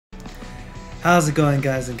How's it going,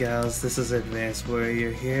 guys and gals? This is Advanced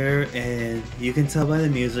Warrior here, and you can tell by the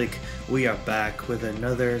music we are back with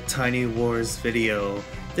another Tiny Wars video.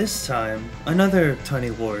 This time, another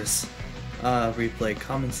Tiny Wars replay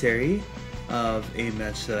commentary of a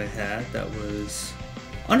match that I had that was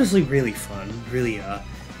honestly really fun, really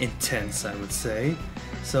intense, I would say.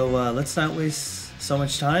 So let's not waste so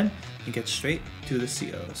much time and get straight to the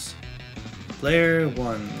COs. Player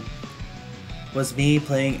 1 was me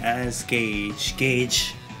playing as Gage.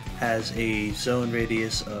 Gage has a zone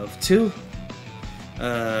radius of 2,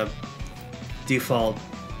 default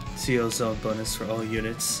CO zone bonus for all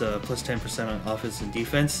units, plus 10% on offense and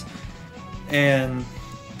defense, and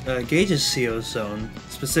Gage's CO zone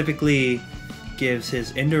specifically gives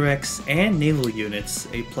his indirects and naval units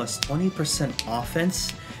a plus 20%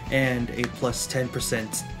 offense and a plus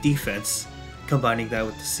 10% defense, combining that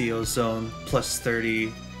with the CO zone plus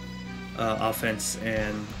 30 offense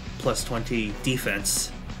and plus 20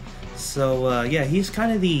 defense. So yeah, he's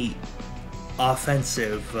kind of the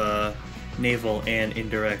offensive naval and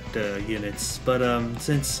indirect units. But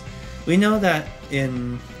since we know that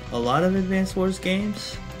in a lot of Advanced Wars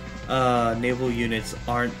games, naval units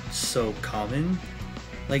aren't so common.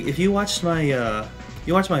 Like if you watched my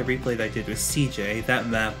replay that I did with CJ, that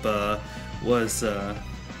map was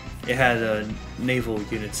it had naval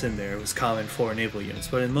units in there. It was common for naval units,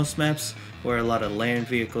 but in most maps where a lot of land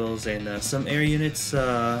vehicles and some air units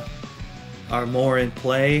are more in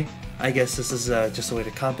play, I guess this is just a way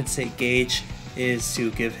to compensate Gage, is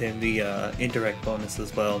to give him the indirect bonus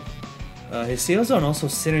as well. His CO zone also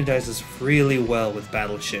synergizes really well with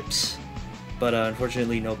battleships, but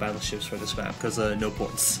unfortunately no battleships for this map because no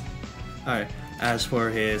points. Alright, as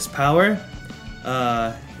for his power,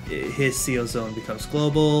 his CO zone becomes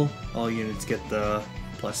global, all units get the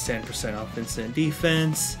plus 10% offense and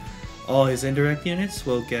defense, all his indirect units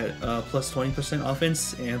will get plus 20%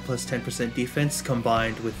 offense and plus 10% defense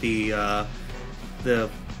combined with the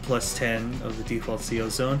plus 10 of the default CO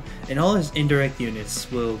zone, and all his indirect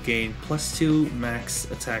units will gain plus 2 max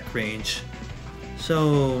attack range.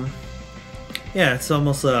 So yeah, it's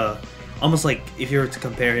almost like if you were to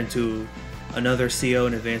compare him to another CO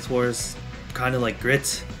in Advanced Wars, kind of like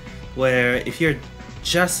Grit, where if you're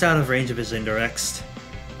just out of range of his indirects,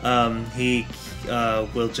 he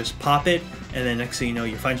will just pop it, and then next thing you know,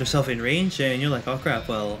 you find yourself in range and you're like, oh crap,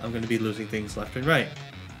 well, I'm going to be losing things left and right.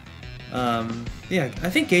 Yeah, I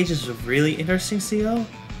think Gage is a really interesting CO.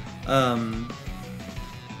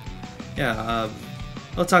 Yeah,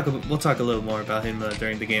 we'll talk a little more about him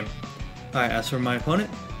during the game. Alright, as for my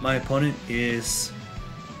opponent is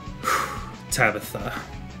Tabitha.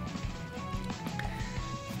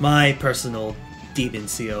 My personal demon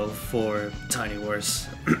CO for Tiny Wars.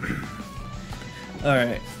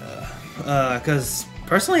 Alright, because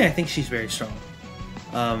personally I think she's very strong.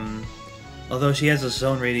 Although she has a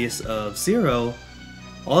zone radius of 0,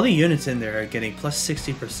 all the units in there are getting plus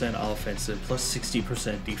 60% offense and plus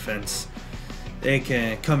 60% defense. They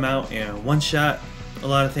can come out and one-shot a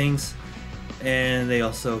lot of things, and they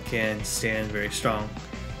also can stand very strong.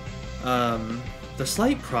 The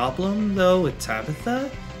slight problem though with Tabitha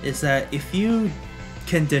is that if you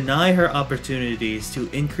can deny her opportunities to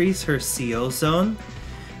increase her CO zone,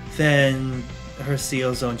 then her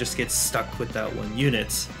CO zone just gets stuck with that one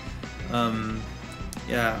unit.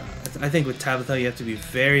 Yeah, I think with Tabitha you have to be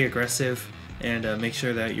very aggressive and make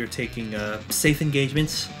sure that you're taking safe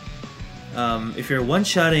engagements. If you're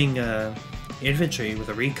one-shotting infantry with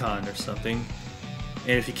a recon or something,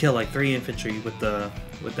 and if you kill like 3 infantry with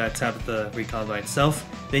that Tabitha recon by itself,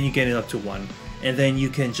 then you get it up to 1. And then you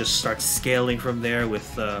can just start scaling from there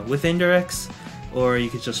with indirects, or you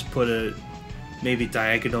could just put a maybe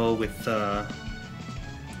diagonal with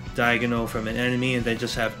diagonal from an enemy, and then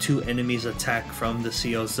just have 2 enemies attack from the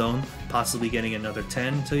CO zone, possibly getting another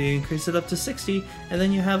 10 until you increase it up to 60, and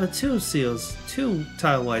then you have a 2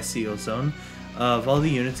 tile-wide CO zone of all the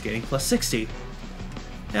units getting plus 60.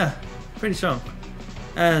 Yeah, pretty strong.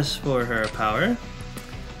 As for her power,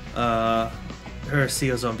 her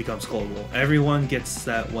CO zone becomes global. Everyone gets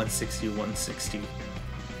that 160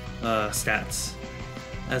 stats,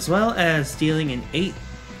 as well as dealing an 8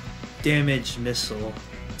 damage missile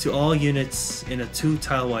to all units in a 2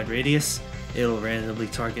 tile-wide radius. It'll randomly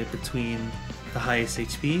target between the highest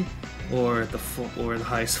HP or the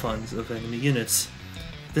highest funds of enemy units.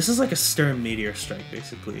 This is like a stern meteor strike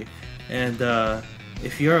basically, and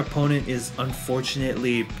if your opponent is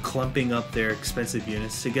unfortunately clumping up their expensive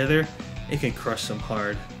units together, it can crush them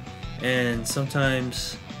hard. And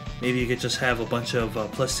sometimes maybe you could just have a bunch of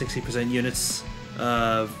plus 60% units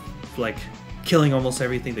like killing almost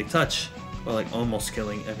everything they touch. or like almost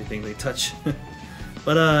killing everything they touch.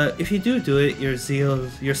 But if you do it, your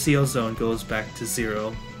CO zone goes back to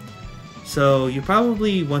 0. So you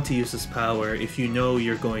probably want to use this power if you know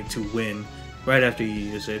you're going to win right after you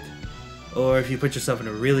use it, or if you put yourself in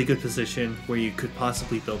a really good position where you could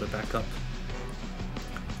possibly build it back up.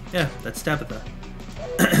 Yeah, that's Tabitha.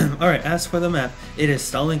 Alright, as for the map, it is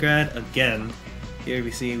Stall-ingrad again. Here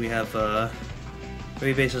we see we have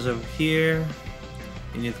 3 bases over here,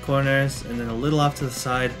 in the corners, and then a little off to the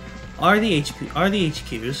side are the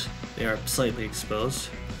HQs. They are slightly exposed.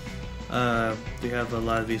 We have a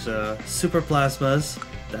lot of these super plasmas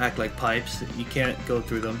that act like pipes. You can't go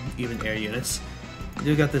through them, even air units.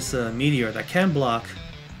 You got this meteor that can block,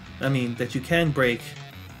 that you can break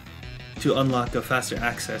to unlock a faster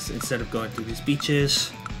access instead of going through these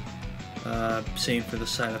beaches. Same for the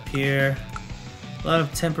side up here. A lot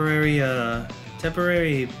of temporary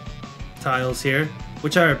tiles here,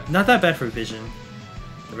 which are not that bad for vision.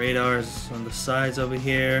 The radars on the sides over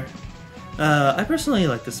here. I personally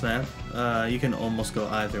like this map. You can almost go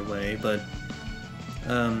either way, but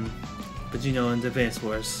you know, in Advanced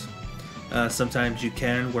Wars, sometimes you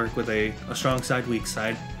can work with a strong side, weak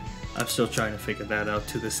side. I'm still trying to figure that out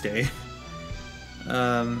to this day.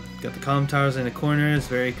 Got the comm towers in the corners,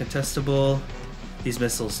 very contestable. These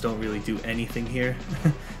missiles don't really do anything here.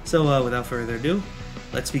 So without further ado,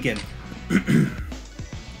 let's begin.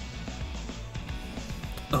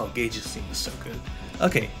 Oh, Gage's scene is so good.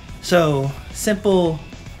 Okay, so simple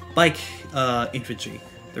bike infantry.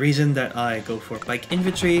 The reason that I go for bike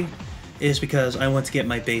infantry is because I want to get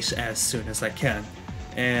my base as soon as I can.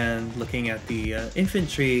 And looking at the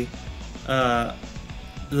infantry, the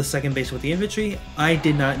second base with the infantry, I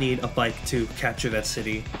did not need a bike to capture that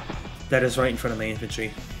city that is right in front of my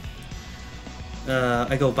infantry.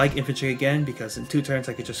 I go bike infantry again because in 2 turns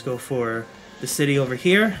I could just go for the city over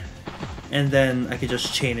here, and then I could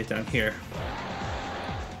just chain it down here.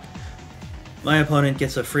 My opponent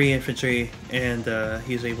gets a free infantry, and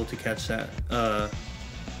he's able to catch that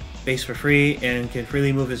base for free, and can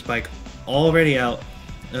freely move his bike already out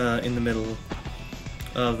in the middle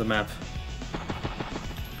of the map.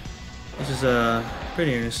 This is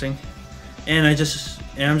pretty interesting, and I'm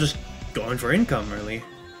just going for income, really,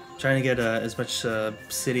 trying to get as much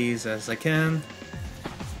cities as I can.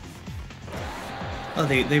 Oh,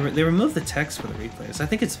 they removed the text for the replays. I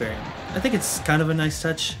think it's kind of a nice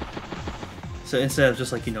touch. So instead of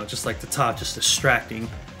just like, you know, just like the top, just distracting.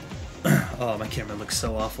 Oh, my camera looks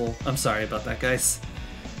so awful. I'm sorry about that, guys.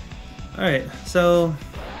 Alright, so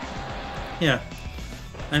yeah,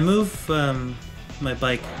 I move my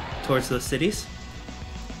bike towards those cities,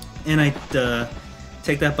 and I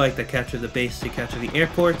take that bike that captured the base to capture the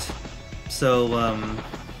airport, so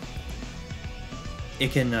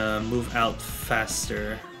it can move out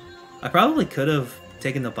faster. I probably could have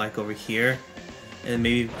taken the bike over here and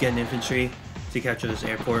maybe get an infantry to capture this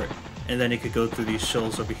airport, and then it could go through these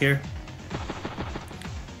shoals over here.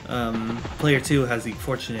 Player 2 has the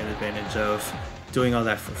fortunate advantage of doing all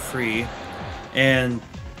that for free, and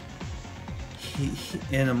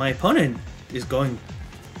my opponent is going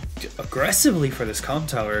aggressively for this comm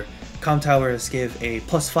tower. Comm towers give a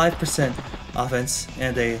 +5% offense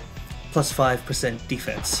and a +5%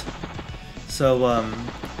 defense. So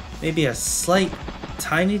maybe a slight,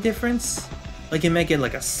 tiny difference. Like, you might get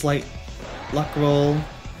like a slight luck roll.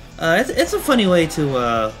 It's a funny way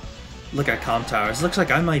to look at comm towers. Looks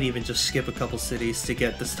like I might even just skip a couple cities to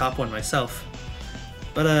get this top one myself.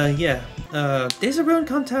 But yeah, Days of Ruin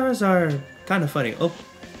comm towers are kind of funny. Oh,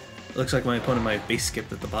 looks like my opponent might have base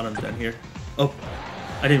skipped at the bottom down here. Oh,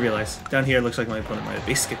 I didn't realize. Down here looks like my opponent might have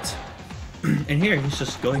base skipped. And here, he's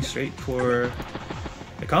just going straight for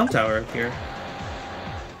the comm tower up here.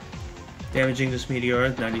 Damaging this meteor,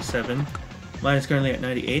 97. Mine is currently at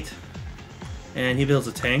 98. And he builds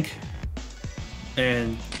a tank.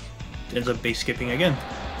 And ends up base skipping again.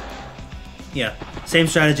 Yeah, same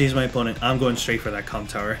strategy as my opponent. I'm going straight for that comm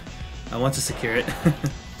tower. I want to secure it.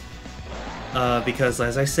 Because,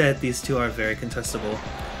 as I said, these two are very contestable.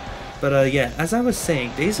 But yeah, as I was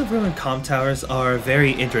saying, Days of Ruin comm towers are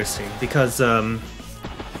very interesting because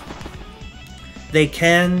they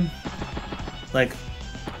can, like,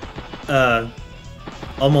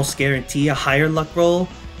 almost guarantee a higher luck roll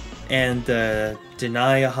and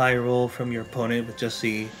deny a high roll from your opponent with just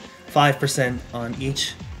the 5% on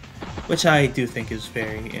each, which I do think is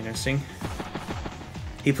very interesting.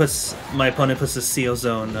 My opponent puts the seal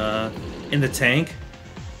zone in the tank.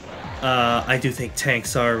 I do think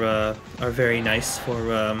tanks are very nice for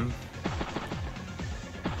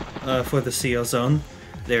the CO zone.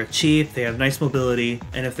 They're cheap, they have nice mobility,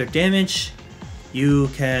 and if they're damaged, you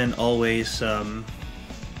can always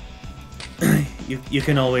you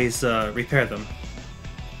can always repair them.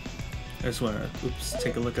 I just wanna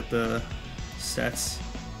take a look at the stats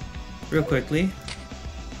real quickly.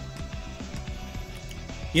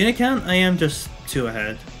 Unit count, I am just 2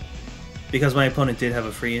 ahead because my opponent did have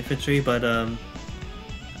a free infantry, but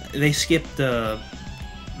they skipped a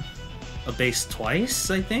base twice,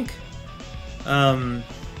 I think.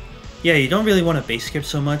 Yeah, you don't really want to base skip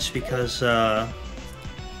so much because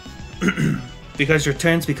because your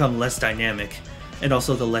turns become less dynamic, and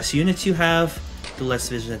also the less units you have, the less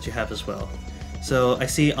vision that you have as well. So I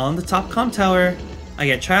see on the top comm tower, I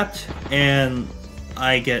get trapped, and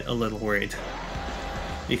I get a little worried.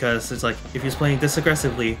 Because it's like, if he's playing this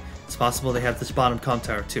aggressively, it's possible they have this bottom comm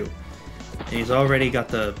tower too. And he's already got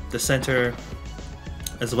the center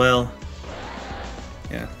as well.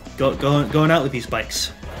 Yeah, going out with these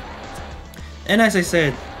bikes. And as I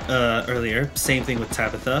said earlier, same thing with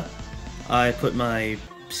Tabitha. I put my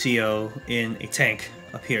CO in a tank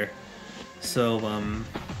up here. So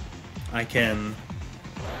I can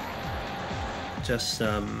just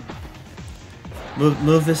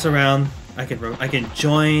move this around. I can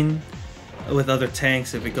join with other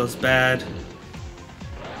tanks if it goes bad.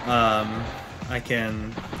 I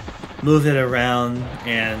can move it around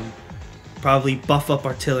and probably buff up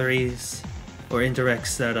artilleries or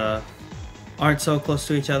indirects that aren't so close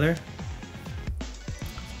to each other.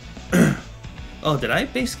 Oh, did I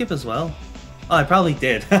base skip as well? Oh, I probably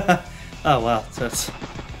did. Oh wow, so that's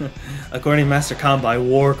according to Master Combi,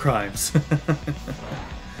 war crimes.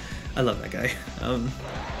 I love that guy.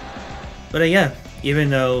 But yeah, even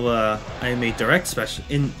though I am a indirect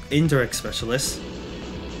specialist,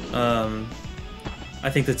 I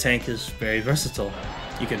think the tank is very versatile.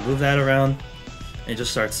 You can move that around and just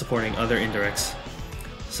start supporting other indirects.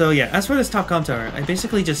 So yeah, as for this top comm tower, I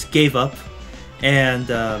basically just gave up and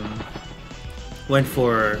went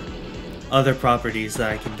for other properties that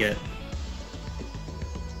I can get.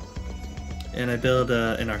 And I build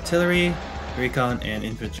an artillery, recon, and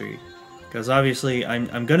infantry. Because obviously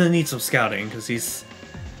I'm gonna need some scouting, because he's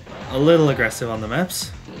a little aggressive on the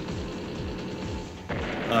maps.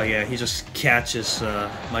 Oh yeah, he just catches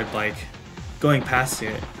my bike going past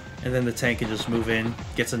it, and then the tank can just move in,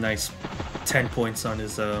 gets a nice 10 points on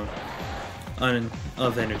his of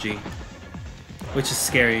energy, which is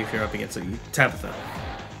scary if you're up against a Tabitha.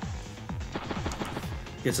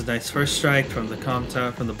 Gets a nice first strike from the comm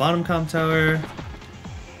tower, from the bottom comm tower.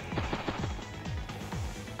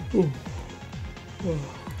 Ooh.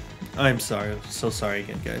 I'm sorry, I'm so sorry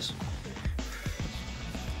again, guys.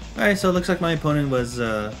 Alright, so it looks like my opponent was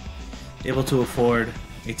able to afford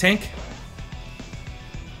a tank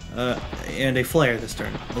and a flare this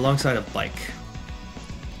turn, alongside a bike.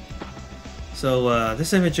 So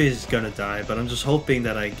this infantry is gonna die, but I'm just hoping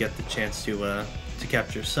that I get the chance to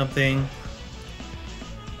capture something.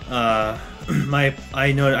 I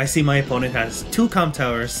see my opponent has 2 comm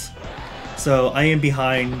towers, so I am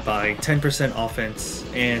behind by 10% offense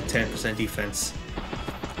and 10% defense.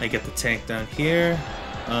 I get the tank down here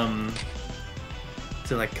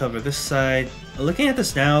to like cover this side. Looking at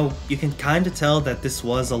this now, you can kind of tell that this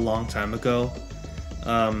was a long time ago,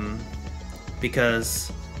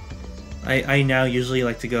 because I now usually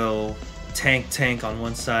like to go tank on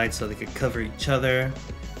one side so they could cover each other.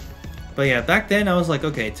 But yeah, back then I was like,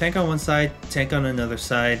 okay, tank on one side, tank on another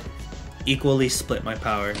side, equally split my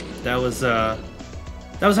power. That was how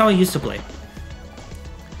I used to play.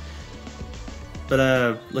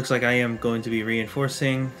 But looks like I am going to be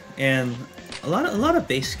reinforcing, and a lot of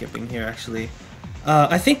base skipping here actually.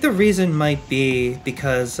 I think the reason might be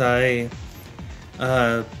because I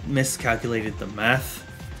miscalculated the math.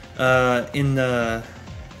 In the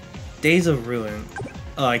Days of Ruin,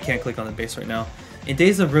 oh, I can't click on the base right now. In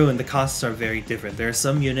Days of Ruin, the costs are very different. There are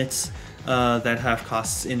some units that have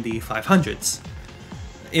costs in the 500s.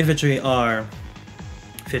 Infantry are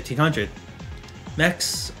 1500.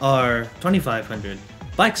 Mechs are 2500.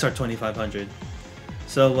 Bikes are 2500.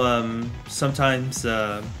 So sometimes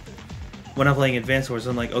when I'm playing Advanced Wars,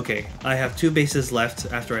 I'm like, okay, I have 2 bases left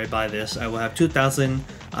after I buy this. I will have 2000.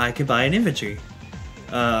 I can buy an infantry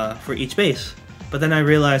for each base. But then I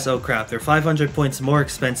realized, oh crap, they're 500 points more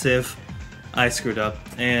expensive. I screwed up,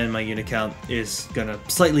 and my unit count is gonna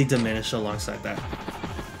slightly diminish alongside that.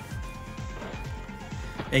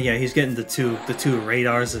 And yeah, he's getting the two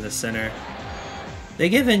radars in the center. They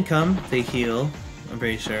give income, they heal, I'm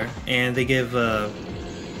pretty sure, and they give 1,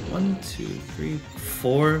 2, 3,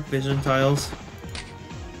 4 vision tiles.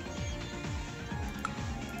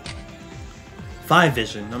 5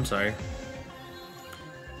 vision, I'm sorry.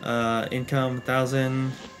 Income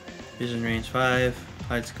 1000. Vision range 5,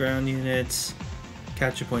 hides ground units,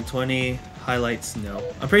 capture point 20, highlights no.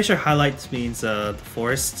 I'm pretty sure highlights means the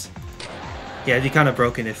forests. Yeah, it'd be kind of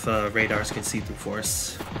broken if radars can see through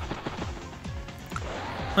forests.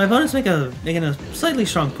 My opponent's making a slightly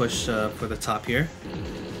strong push for the top here.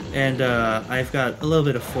 And I've got a little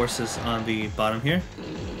bit of forces on the bottom here.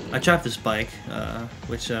 I trapped this bike,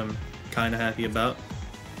 which I'm kind of happy about.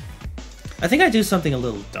 I think I do something a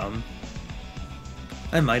little dumb.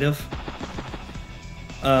 I might have.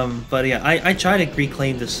 But yeah, I try to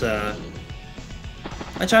reclaim this, I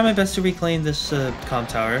try my best to reclaim this comm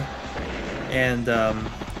tower. And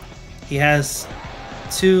he has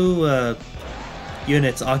 2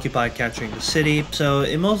 units occupied capturing the city, so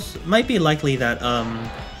it might be likely that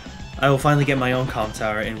I will finally get my own comm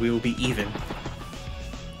tower and we will be even.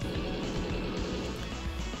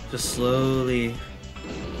 Just slowly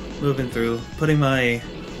moving through, putting my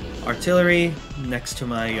artillery next to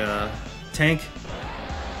my tank.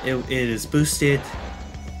 It is boosted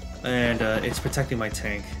and it's protecting my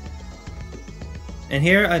tank. And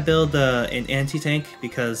here I build an anti-tank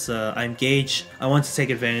because I'm Gage. I want to take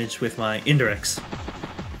advantage with my indirects.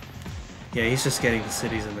 Yeah, he's just getting the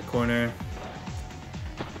cities in the corner.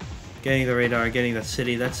 Getting the radar, getting that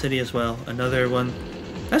city as well. Another one.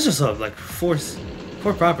 That's just like four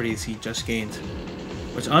properties he just gained.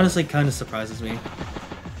 Which honestly kind of surprises me.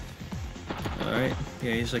 Alright,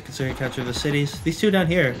 yeah, he's like considering capture the cities. These 2 down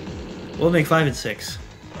here will make 5 and 6.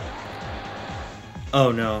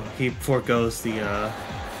 Oh no, he forgoes the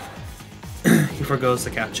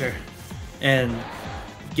capture. And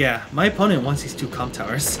yeah, my opponent wants these 2 comm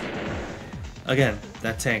towers. Again,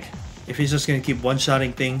 that tank. If he's just gonna keep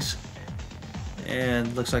one-shotting things,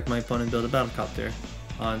 and looks like my opponent built a battlecopter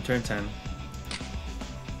on turn 10.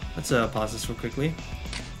 Let's pause this real quickly.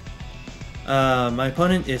 My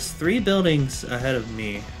opponent is 3 buildings ahead of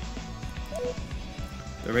me.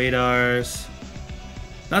 The radars.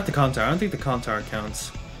 Not the comm tower. I don't think the comm tower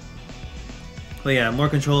counts. But yeah, more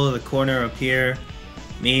control of the corner up here.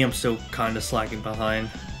 Me, I'm still kind of slacking behind.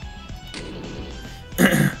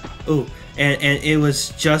 Ooh, and it was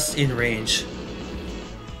just in range.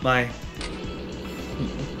 My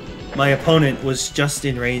opponent was just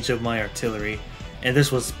in range of my artillery. And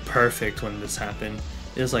this was perfect when this happened.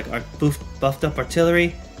 It was like our buffed up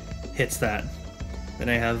artillery hits that. Then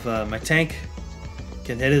I have my tank,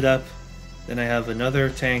 can hit it up. Then I have another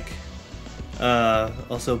tank,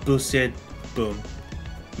 also boosted, boom.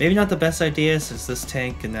 Maybe not the best idea since this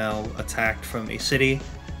tank can now attack from a city,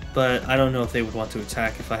 but I don't know if they would want to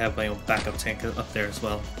attack if I have my own backup tank up there as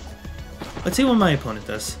well. Let's see what my opponent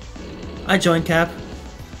does. I join cap,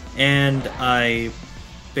 and I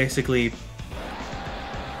basically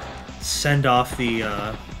send off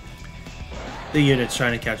the units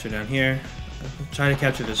trying to capture down here. Trying to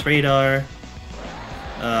capture this radar.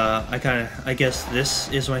 I guess this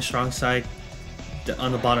is my strong side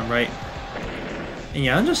on the bottom right. And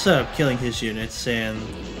yeah, I'm just killing his units, and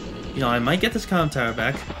you know, I might get this comm tower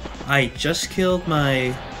back. I just killed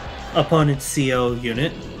my opponent's CO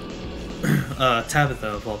unit, Tabitha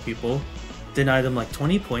of all people. Denied them like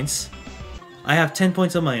 20 points. I have 10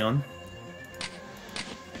 points of my own.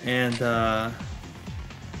 And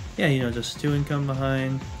yeah, you know, just 2 income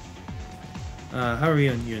behind. How are we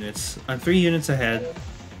on units? I'm 3 units ahead.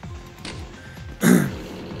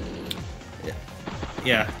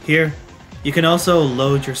 Yeah, here you can also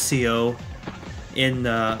load your CO in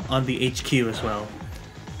on the HQ as well.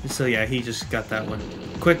 So yeah, he just got that one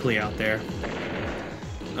quickly out there.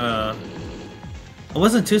 I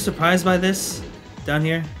wasn't too surprised by this down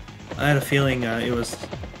here. I had a feeling it was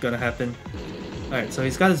gonna happen. Alright, so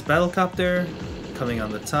he's got his battlecopter coming on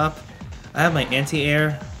the top. I have my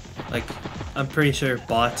anti-air, like, I'm pretty sure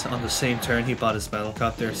bought on the same turn he bought his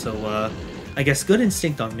battlecopter, so I guess good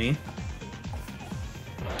instinct on me.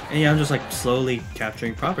 And yeah, I'm just like slowly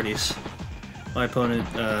capturing properties. My opponent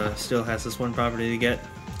still has this one property to get.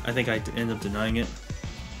 I think I end up denying it.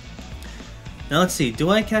 Now let's see, do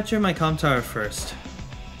I capture my comm tower first?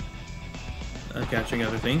 I'm capturing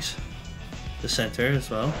other things. The center as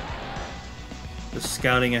well. Just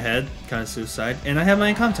scouting ahead, kind of suicide. And I have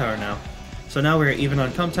my comm tower now. So now we're even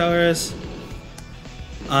on comm towers.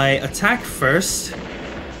 I attack first.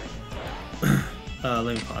 Let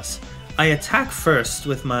me pause. I attack first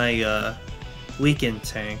with my weakened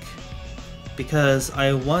tank because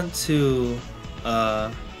I want to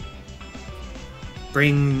I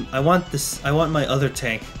want my other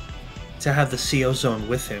tank to have the CO zone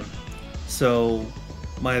with him. So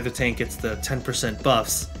my other tank gets the 10%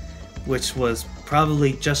 buffs, which was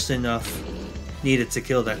probably just enough needed to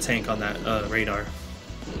kill that tank on that radar.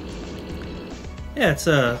 Yeah, it's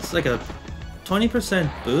like a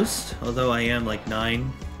 20% boost, although I am like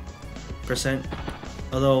 9%.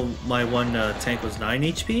 Although my one tank was 9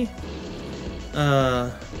 HP.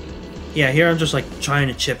 Yeah, here I'm just like trying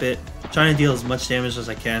to chip it, trying to deal as much damage as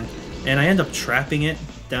I can, and I end up trapping it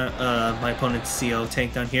down my opponent's CO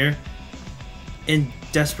tank down here in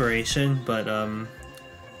desperation, but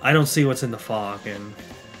I don't see what's in the fog, and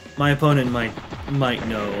my opponent might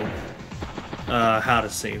know how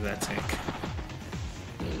to save that tank.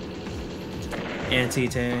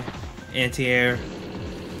 Anti-tank, anti-air,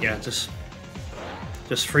 yeah, just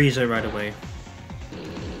freeze it right away.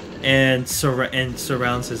 And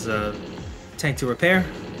surrounds his tank to repair.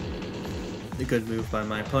 A good move by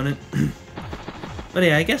my opponent. But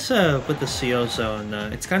yeah, I guess with the CO zone,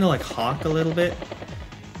 it's kind of like Hawk a little bit.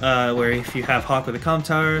 Where if you have Hawk with a comm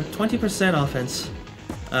tower, 20% offense,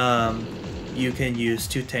 you can use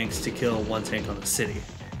 2 tanks to kill 1 tank on the city.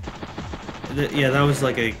 Yeah, that was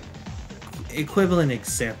like a equivalent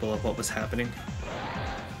example of what was happening.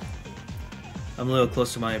 I'm a little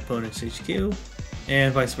close to my opponent's HQ,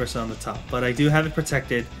 and vice versa on the top, but I do have it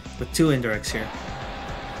protected with 2 indirects here.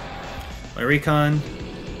 My recon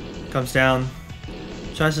comes down,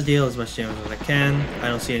 tries to deal as much damage as I can. I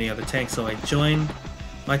don't see any other tanks, so I join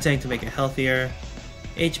my tank to make it healthier.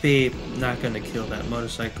 HP, not going to kill that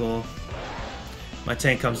motorcycle. My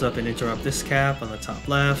tank comes up and interrupt this cap on the top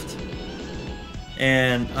left,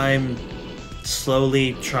 and I'm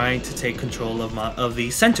slowly trying to take control of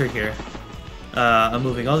the center here. I'm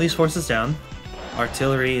moving all these forces down.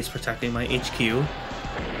 Artillery is protecting my HQ,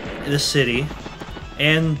 the city,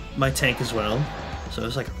 and my tank as well. So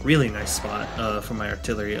it's like a really nice spot for my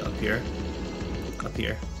artillery up here.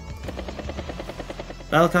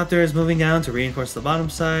 Battlecopter is moving down to reinforce the bottom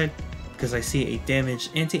side because I see a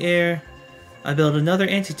damaged anti-air. I build another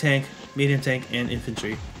anti-tank, medium tank, and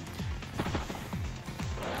infantry.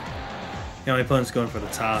 Now my opponent's going for the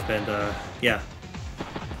top, and yeah.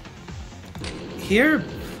 Here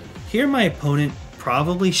my opponent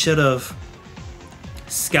probably should have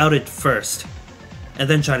scouted first and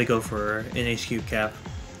then try to go for an HQ cap.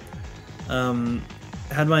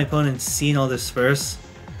 Had my opponent seen all this first,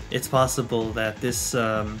 it's possible that this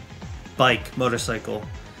motorcycle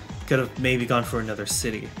could have maybe gone for another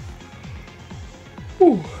city.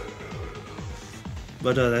 Whew.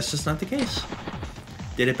 But that's just not the case.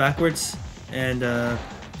 Did it backwards, and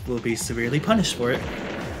will be severely punished for it.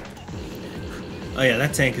 Oh yeah,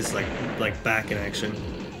 that tank is like back in action.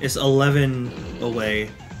 It's 11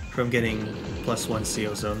 away from getting +1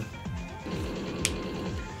 CO zone.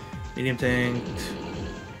 Medium tank,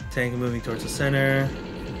 tank moving towards the center,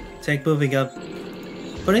 tank moving up,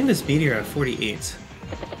 putting this meteor at 48.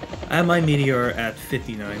 I have my meteor at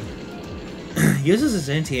 59. Uses his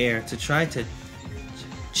anti-air to try to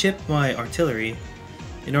chip my artillery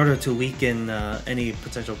in order to weaken any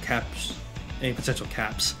potential caps.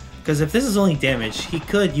 Because if this is only damage, he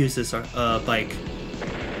could use this bike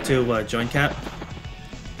to join cap.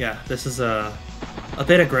 Yeah, this is a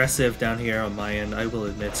bit aggressive down here on my end, I will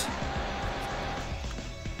admit.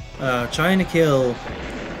 Trying to kill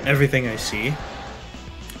everything I see.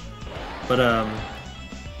 But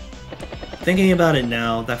thinking about it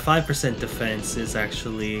now, that 5% defense is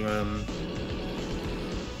actually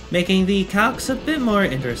making the calcs a bit more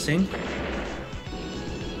interesting.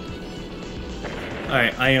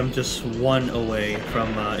 Alright, I am just 1 away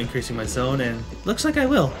from increasing my zone, and looks like I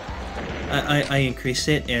will. I increased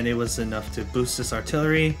it, and it was enough to boost this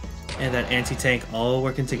artillery and that anti-tank all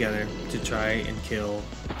working together to try and kill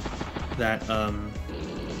that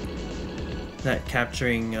that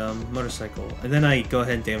capturing motorcycle. And then I go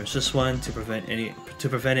ahead and damage this one to prevent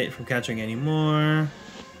it from capturing any more.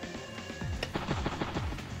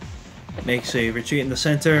 Makes a retreat in the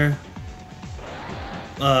center.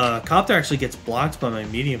 Copter actually gets blocked by my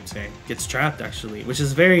medium tank. Gets trapped actually, which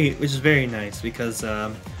is very nice because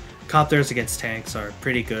copters against tanks are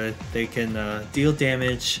pretty good. They can deal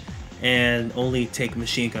damage and only take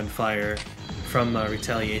machine gun fire from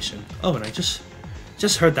retaliation. Oh, and I just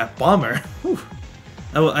heard that bomber. Whew.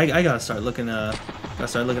 I gotta start looking at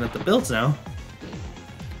the builds now.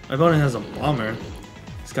 My opponent has a bomber.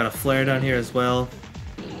 He's got a flare down here as well.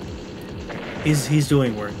 He's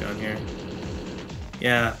doing work down here.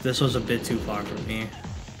 Yeah, this was a bit too far for me.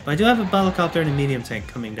 But I do have a battlecopter and a medium tank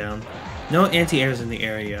coming down. No anti-airs in the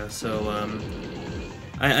area, so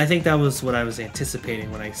I think that was what I was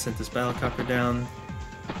anticipating when I sent this battlecopter down.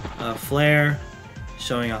 Flare,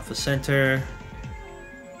 showing off the center.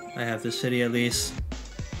 I have the city at least.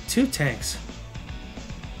 2 tanks.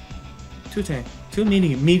 2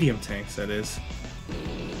 medium tanks, that is.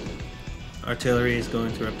 Artillery is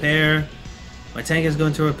going to repair. My tank is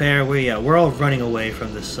going to repair. We're all running away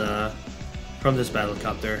from this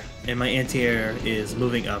battlecopter, and my anti-air is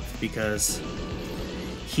moving up because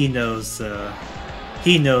he knows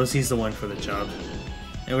he's the one for the job.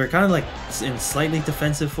 And we're kind of like in slightly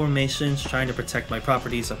defensive formations, trying to protect my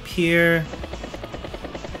properties up here.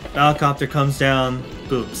 Battlecopter comes down,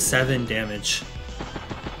 boom, 7 damage.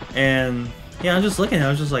 And yeah, I'm just looking, I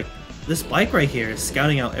was just like, this bike right here is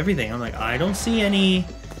scouting out everything. I'm like, I don't see any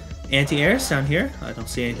anti-airs down here. I don't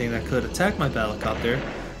see anything that could attack my battlecopter.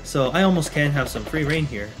 So I almost can have some free reign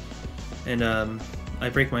here. And I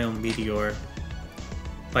break my own meteor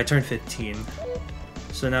by turn 15.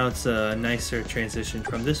 So now it's a nicer transition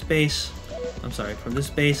from this base. From this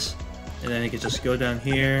base. And then I could just go down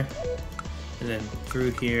here. And then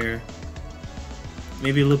through here.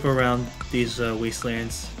 Maybe loop around these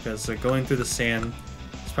wastelands, because going through the sand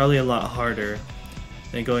is probably a lot harder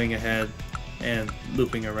than going ahead and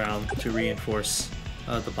looping around to reinforce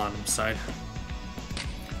the bottom side.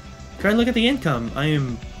 Try and look at the income. I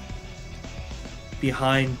am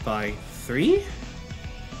behind by 3.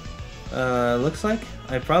 Looks like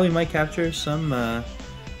I probably might capture some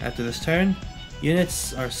after this turn.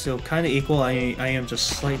 Units are still kind of equal. I am just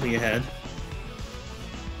slightly ahead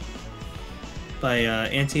by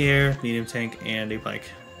anti-air, medium tank, and a bike.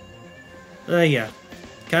 Yeah,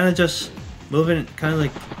 kind of just moving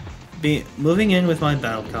in with my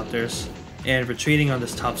battlecopters and retreating on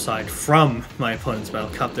this top side from my opponent's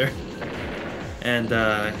battlecopter. And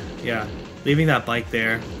yeah, leaving that bike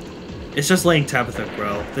there. It's just letting Tabitha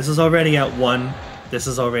grow. This is already at 1. This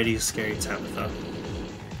is already scary Tabitha.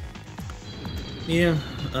 Yeah,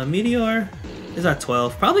 Meteor is at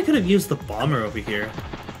 12. Probably could have used the bomber over here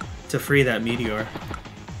to free that meteor.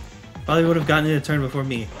 Probably would have gotten it a turn before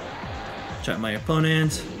me. Check my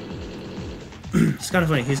opponent. It's kind of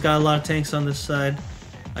funny. He's got a lot of tanks on this side.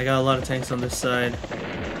 I got a lot of tanks on this side.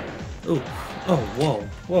 Ooh. Oh, whoa.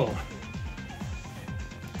 Whoa.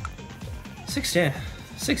 6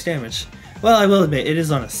 damage. Well, I will admit, it is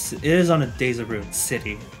on a Days of Ruin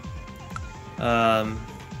city.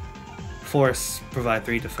 Forests provide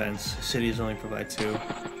 3 defense. Cities only provide 2.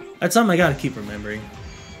 That's something I gotta keep remembering.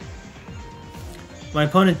 My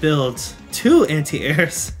opponent builds 2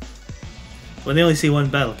 anti-airs when they only see 1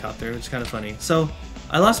 battlecopter, which is kind of funny. So,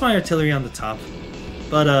 I lost my artillery on the top,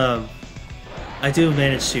 but I do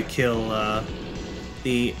manage to kill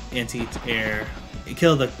the anti-air,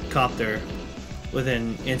 kill the copter with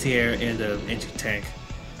an anti-air and an anti-tank.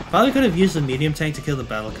 Probably could have used the medium tank to kill the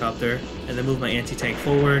battlecopter, and then move my anti-tank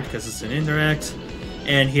forward because it's an indirect.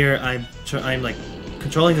 And here I'm like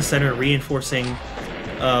controlling the center, reinforcing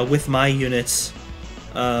with my units.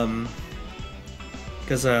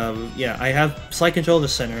 Because yeah, I have slight control of the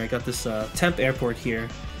center. I got this temp airport here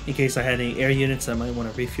in case I had any air units that might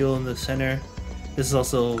want to refuel in the center. This is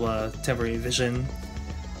also temporary vision,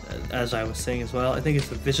 as I was saying as well. I think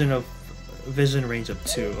it's a vision range of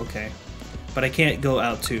 2. Okay, but I can't go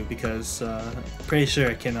out 2 because pretty sure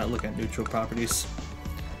I cannot look at neutral properties.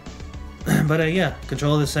 But yeah,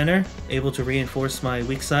 control of the center, able to reinforce my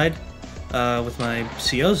weak side with my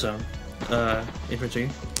CO zone. Infantry.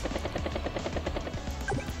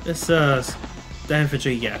 This, the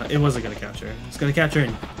infantry, yeah, it wasn't gonna capture. It's gonna capture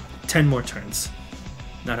in 10 more turns.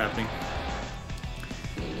 Not happening.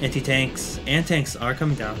 Anti-tanks and tanks are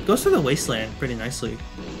coming down. Goes through the wasteland pretty nicely.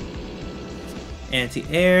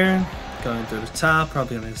 Anti-air, going through the top,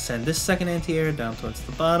 probably gonna send this second anti-air down towards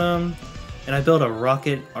the bottom. And I build a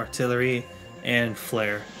rocket, artillery, and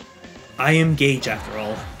flare. I am Gage after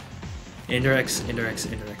all. Indirects, indirects,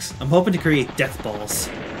 indirects. I'm hoping to create death balls.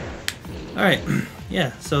 Alright,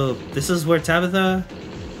 yeah, so this is where Tabitha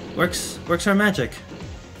works her magic.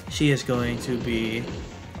 She is going to be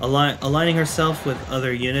aligning herself with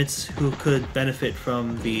other units who could benefit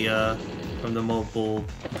from the mobile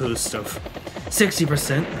boost of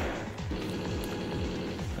 60%.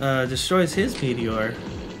 Destroys his meteor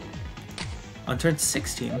on turn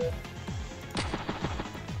 16.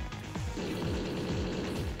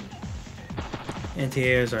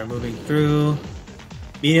 Anti-airs are moving through.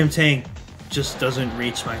 Medium tank just doesn't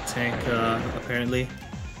reach my tank, apparently.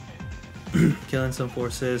 Killing some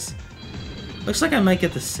forces. Looks like I might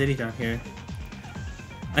get the city down here.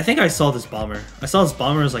 I think I saw this bomber. I saw this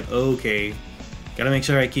bomber, I was like, okay. Gotta make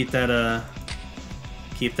sure I keep that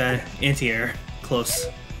anti-air close.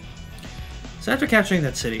 So after capturing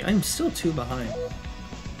that city, I'm still 2 behind.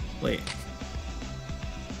 Wait.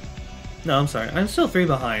 No, I'm sorry. I'm still 3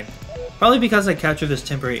 behind. Probably because I captured this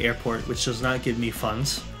temporary airport, which does not give me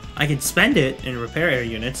funds. I can spend it and repair air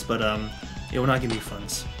units, but it will not give me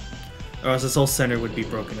funds. Or else this whole center would be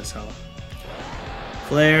broken as hell.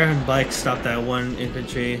 Flare and bike stop that one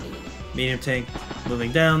infantry. Medium tank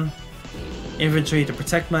moving down. Infantry to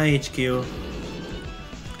protect my HQ.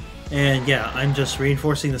 And yeah, I'm just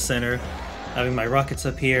reinforcing the center. Having my rockets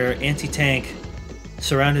up here. Anti-tank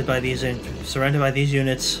surrounded by these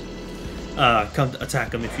units. Come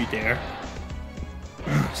attack them if you dare.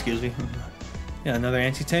 Excuse me. Yeah, another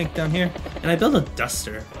anti-tank down here. And I built a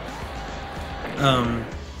duster.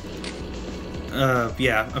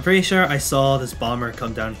 Yeah, I'm pretty sure I saw this bomber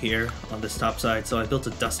come down here on this top side, so I built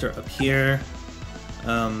a duster up here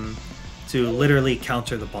to literally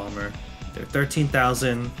counter the bomber. They're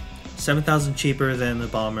 13,000, 7,000 cheaper than the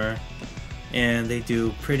bomber, and they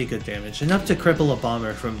do pretty good damage. Enough to cripple a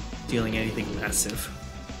bomber from dealing anything massive.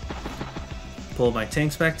 Pull my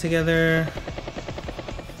tanks back together.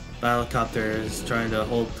 Battlecopters trying to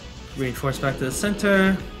hold reinforce back to the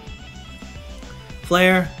center.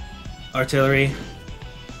 Flare. Artillery,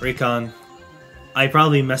 recon. I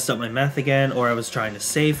probably messed up my math again, or I was trying to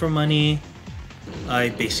save for money. I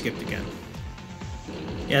base skipped again.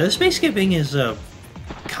 Yeah, this base skipping is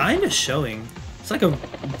kind of showing. It's like a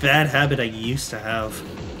bad habit I used to have.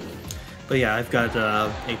 But yeah, I've got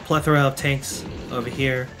a plethora of tanks over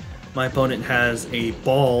here. My opponent has a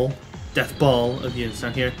ball, death ball of units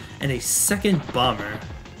down here, and a second bomber.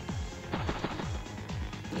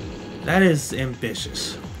 That is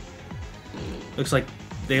ambitious. Looks like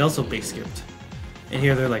they also base skipped. And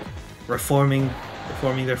here they're like reforming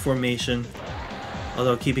their formation.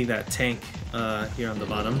 Although keeping that tank here on the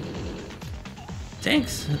bottom.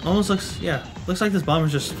 Tanks almost looks like this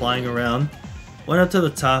bomber's just flying around. Went up to the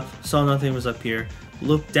top, saw nothing was up here,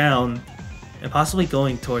 looked down, and possibly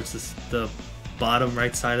going towards the bottom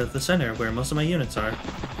right side of the center where most of my units are.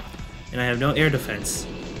 And I have no air defense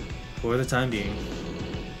for the time being.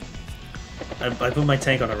 I put my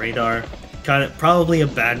tank on a radar. Probably a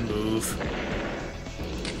bad move.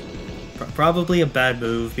 Probably a bad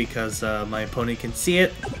move because my opponent can see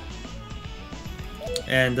it.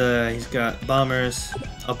 And he's got bombers,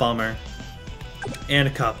 a bomber, and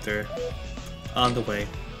a copter on the way.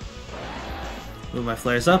 Move my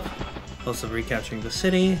flares up. Also recapturing the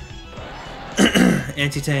city.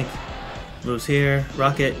 Anti-tank moves here.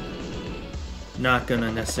 Rocket. Not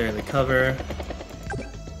gonna necessarily cover.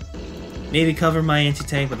 Maybe cover my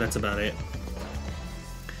anti-tank, but that's about it.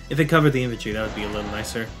 If it covered the infantry, that would be a little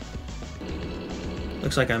nicer.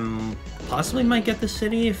 Looks like I'm possibly might get the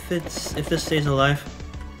city if this stays alive.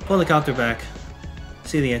 Pull the copter back.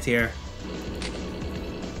 See the anti-air.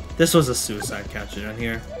 This was a suicide capture down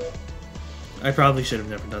here. I probably should have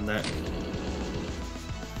never done that.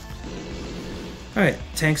 Alright,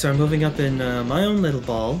 tanks are moving up in my own little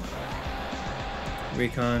ball.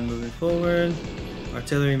 Recon moving forward.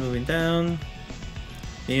 Artillery moving down.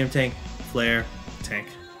 Medium tank, flare, tank.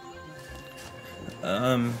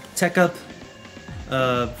 Tech up,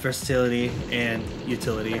 versatility, and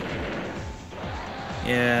utility.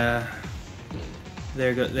 Yeah,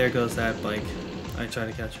 there goes that bike I tried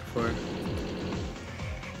to catch before.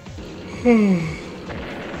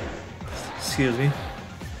 Excuse me.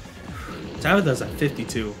 Tabitha's at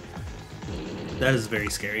 52. That is very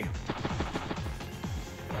scary.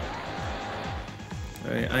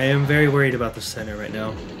 Alright, I am very worried about the center right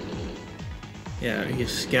now. Yeah,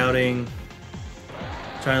 he's scouting.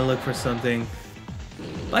 Trying to look for something.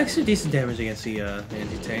 Bikes do decent damage against the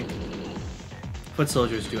anti-tank. Foot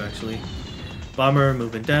soldiers do, actually. Bomber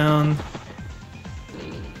moving down.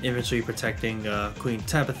 Infantry protecting Queen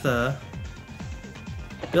Tabitha.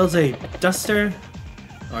 Builds a duster.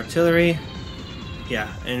 Artillery.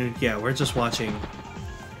 Yeah, and yeah, we're just watching.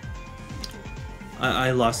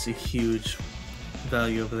 I lost a huge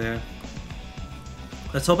value over there.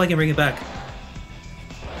 Let's hope I can bring it back.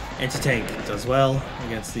 Anti-tank does well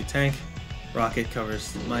against the tank. Rocket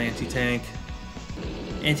covers my anti-tank.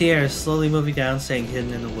 Anti-air is slowly moving down, staying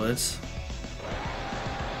hidden in the woods.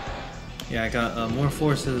 Yeah, I got more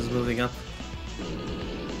forces moving up.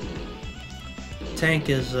 Tank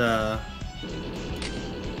is, I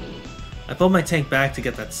pulled my tank back to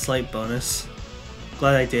get that slight bonus.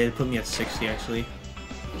 Glad I did, put me at 60 actually.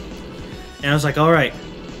 And I was like, alright,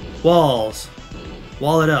 walls.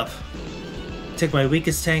 Wall it up. Take my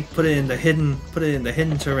weakest tank, put it in the hidden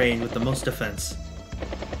terrain with the most defense.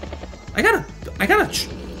 I don't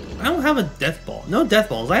have a death ball. No death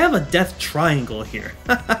balls. I have a death triangle here.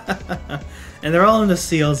 And they're all in the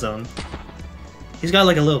CO zone. He's got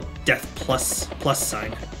like a little death plus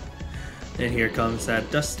sign. And here comes that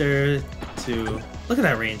duster to look at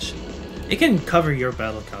that range. It can cover your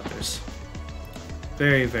battle counters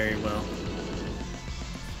very, very well.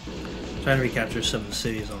 Trying to recapture some of the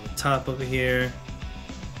cities on the top over here.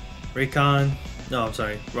 Recon, No, I'm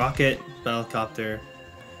sorry. Rocket, battlecopter,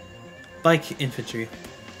 bike, infantry.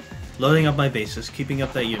 Loading up my bases, keeping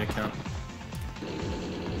up that unit count.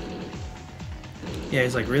 Yeah,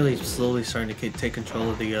 he's like really slowly starting to take control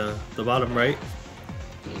of the bottom right.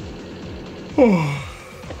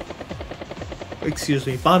 Excuse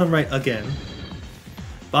me, bottom right again.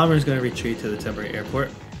 Bomber is going to retreat to the temporary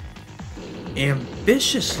airport.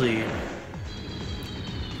 Ambitiously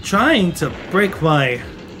trying to break my...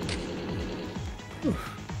 Whew.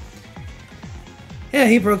 Yeah,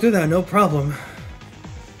 he broke through that, no problem.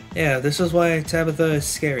 Yeah, this is why Tabitha is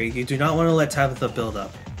scary. You do not want to let Tabitha build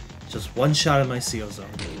up. Just one shot of my CO zone.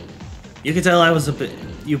 You can tell I was a bit...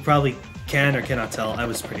 You probably can or cannot tell, I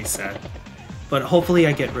was pretty sad. But hopefully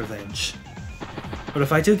I get revenge. But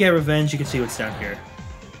if I do get revenge, you can see what's down here.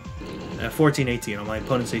 1418 on my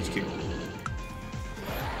opponent's HQ.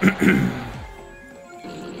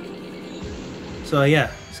 So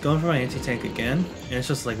yeah, it's going for my anti-tank again. And it's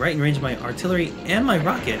just like right in range of my artillery and my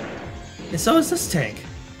rocket. And so is this tank.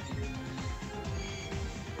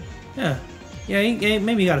 Yeah,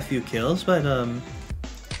 maybe got a few kills, but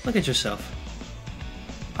look at yourself.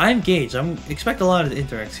 I'm Gage. Expect a lot of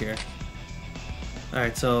indirects here.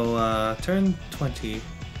 Alright, so turn 20.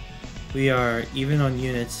 We are even on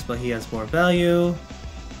units, but he has more value.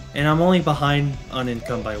 And I'm only behind on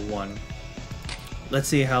income by 1. Let's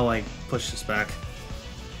see how I push this back.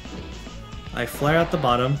 I flare out the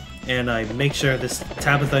bottom, and I make sure this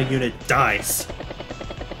Tabitha unit dies.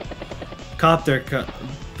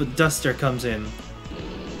 Duster comes in.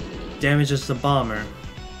 Damages the bomber.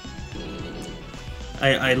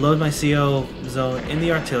 I load my CO zone in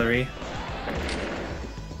the artillery.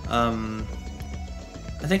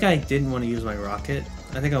 I think I didn't want to use my rocket.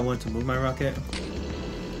 I think I wanted to move my rocket.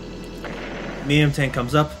 Medium tank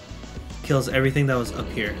comes up, kills everything that was up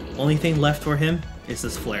here. Only thing left for him is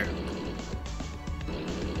this flare.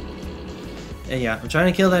 And yeah, I'm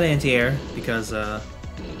trying to kill that anti-air because I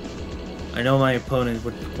know my opponent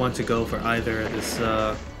would want to go for either this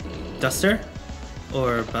Duster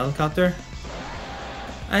or Battlecopter.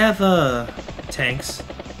 I have tanks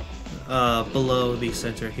below the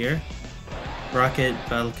center here. Rocket,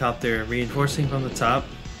 Battlecopter reinforcing from the top.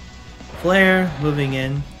 Flare moving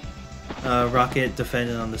in. Rocket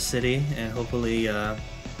defending on the city and hopefully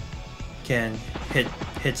can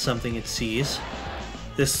hit something it sees.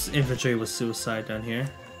 This infantry was suicide down here.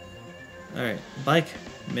 Alright, bike,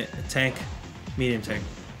 tank, medium tank.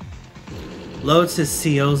 Loads his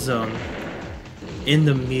CO zone in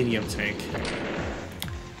the medium tank.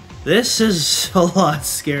 This is a lot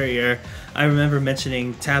scarier. I remember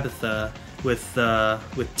mentioning Tabitha with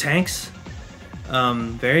tanks.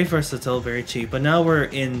 Very versatile, very cheap. But now we're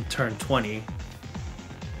in turn 20.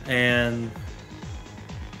 And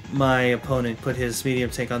my opponent put his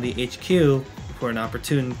medium tank on the HQ for an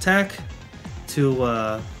opportune attack to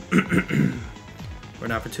for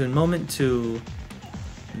an opportune moment to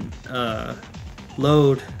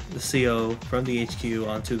load the CO from the HQ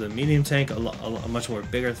onto the medium tank, a much more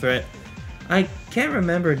bigger threat. I can't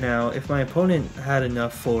remember now if my opponent had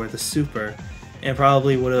enough for the super and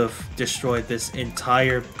probably would have destroyed this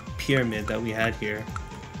entire pyramid that we had here.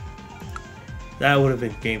 That would have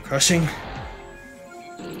been game crushing.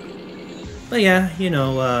 But yeah, you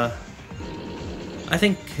know, I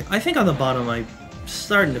think on the bottom I'm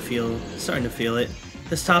starting to feel it.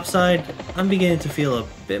 This top side, I'm beginning to feel a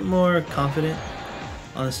bit more confident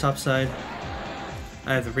on this top side.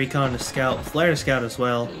 I have the recon to scout, flare to scout as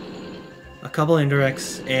well, a couple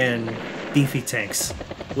indirects, and beefy tanks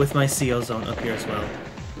with my CO zone up here as well.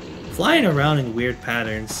 Flying around in weird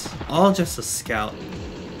patterns, all just a scout,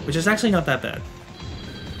 which is actually not that bad.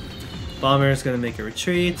 Bomber is going to make a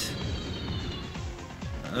retreat,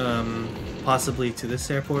 possibly to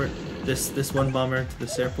this airport. This one bomber to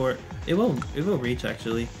this airport. It will reach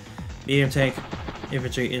actually. Medium tank,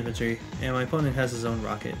 infantry, and my opponent has his own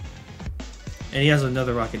rocket. And he has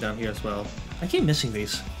another rocket down here as well. I keep missing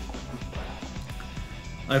these.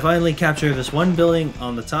 I finally capture this one building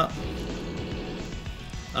on the top.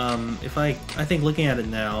 I think looking at it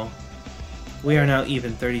now, we are now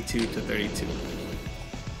even 32 to 32.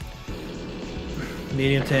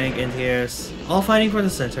 Medium tank, anti-airs, all fighting for the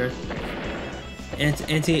center.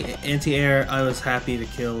 Anti-air, I was happy to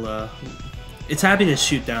kill, it's happy to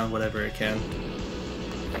shoot down whatever it can.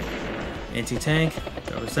 Anti-tank,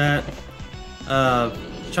 covers that.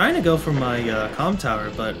 Trying to go for my comm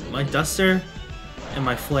tower, but my Duster and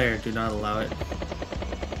my flare do not allow it.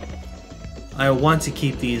 I want to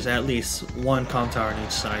keep these at least one comm tower on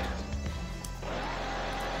each side.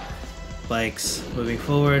 Bikes moving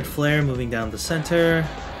forward, flare moving down the center,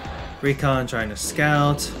 recon trying to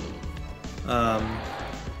scout.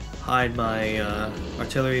 hide my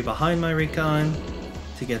artillery behind my recon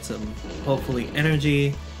to get some, hopefully,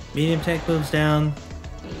 energy. Medium tank moves down.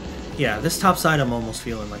 Yeah, this top side I'm almost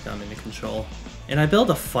feeling like I'm in control. And I build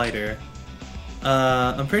a fighter.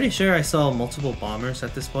 I'm pretty sure I saw multiple bombers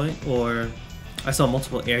at this point, or I saw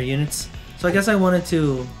multiple air units. So I guess I wanted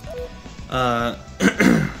to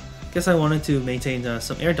maintain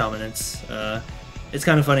some air dominance. It's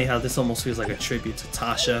kind of funny how this almost feels like a tribute to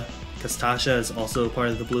Tasha, because Tasha is also part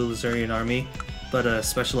of the Blue Luzurian Army, but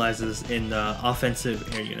specializes in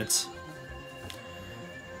offensive air units.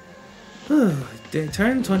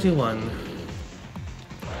 Turn 21.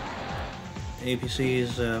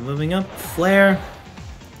 APC's moving up. Flare.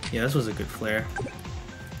 Yeah, this was a good flare.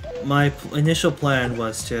 My initial plan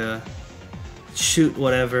was to shoot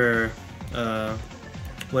whatever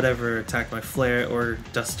attacked my flare or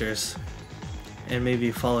dusters, and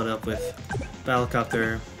maybe follow it up with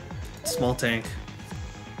battlecopter, small tank.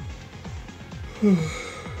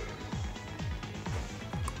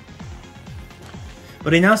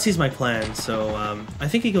 But he now sees my plan, so I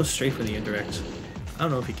think he goes straight for the indirect. I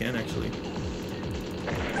don't know if he can actually.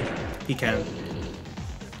 He can.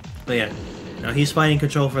 But yeah, now he's fighting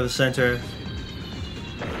control for the center.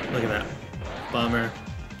 Look at that. Bomber.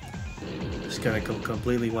 Just gonna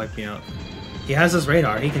completely wipe me out. He has his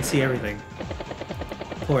radar, he can see everything.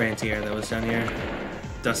 Poor anti-air that was down here.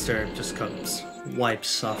 Duster just comes,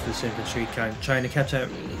 wipes off this infantry, trying to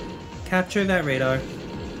capture that radar.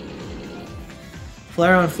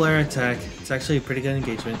 Flare on flare attack. It's actually a pretty good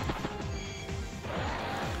engagement.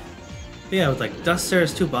 But yeah, with like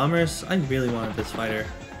dusters, 2 bombers, I really wanted this fighter.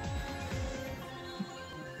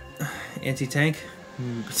 Anti-tank.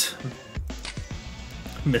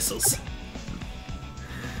 Missiles.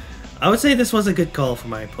 I would say this was a good call for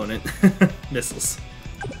my opponent. Missiles.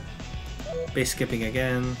 Base skipping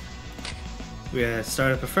again. We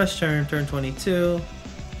start up a fresh turn, turn 22.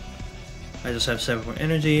 I just have 7 more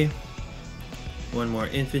energy. 1 more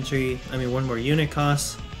infantry, one more unit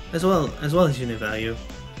cost, as well as unit value,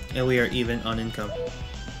 and we are even on income.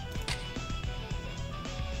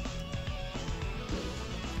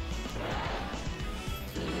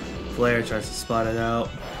 Flare tries to spot it out.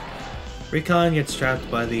 Recon gets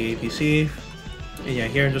trapped by the APC. And yeah,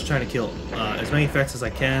 here I'm just trying to kill as many threats as I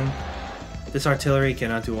can. This artillery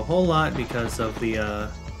cannot do a whole lot because of the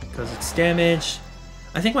because it's damaged.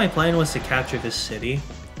 I think my plan was to capture this city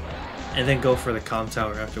and then go for the comm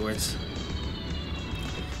tower afterwards.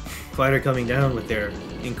 Fighter coming down with their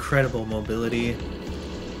incredible mobility.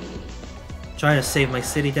 Trying to save my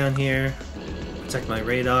city down here. Protect my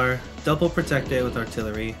radar. Double protect it with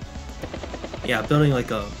artillery. Yeah, building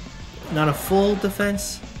like a... not a full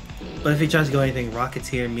defense, but if he tries to go anything, rockets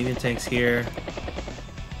here, medium tanks here,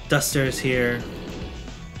 dusters here.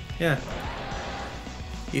 Yeah.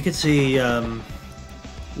 You can see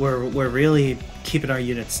we're really keeping our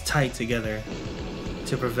units tight together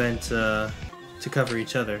to prevent to cover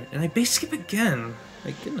each other. And I base skip again.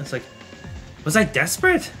 My goodness, like, was I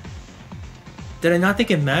desperate? Did I not think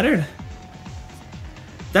it mattered?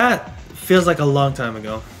 That feels like a long time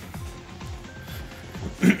ago.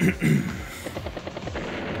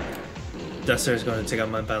 Duster is going to take out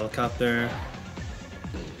my battlecopter.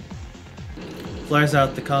 Flares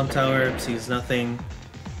out the comm tower, sees nothing.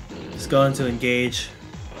 Just going to engage.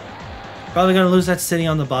 Probably going to lose that city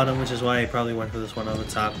on the bottom, which is why I probably went for this one on the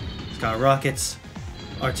top. He's got rockets,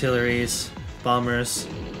 artilleries, bombers.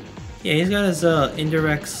 Yeah, he's got his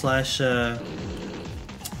indirect slash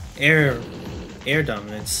air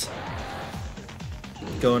dominance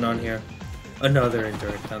going on here. Another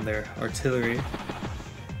indirect down there, artillery.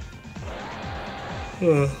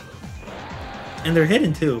 And they're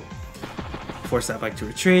hidden too. Force that bike to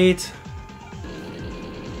retreat.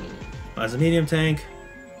 As a medium tank,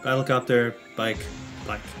 battlecopter, bike.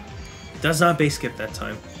 Does not base skip that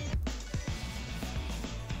time.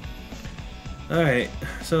 Alright,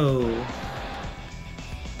 so...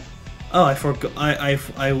 oh, I forgot.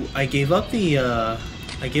 I gave up the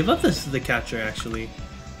the capture actually,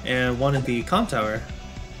 and wanted the comm tower.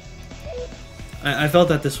 I felt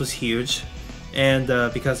that this was huge, and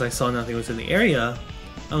because I saw nothing was in the area,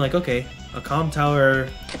 I'm like, okay, a comm tower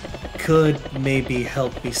could maybe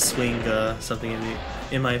help me swing something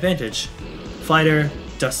in my advantage. Fighter,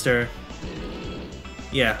 duster.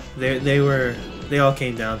 Yeah, they all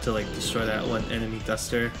came down to like destroy that one enemy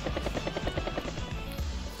duster.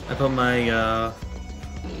 I put my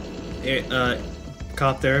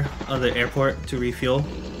copter on the airport to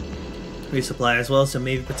resupply as well, so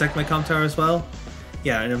maybe protect my comm tower as well.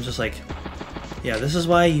 Yeah, and I'm just like, yeah, this is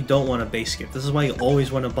why you don't want to base skip. This is why you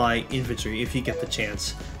always want to buy infantry if you get the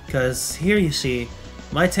chance, Because here you see,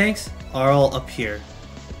 my tanks are all up here.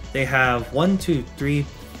 They have 1, 2, 3.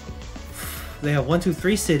 They have 1, 2,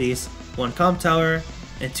 3 cities, 1 comm tower,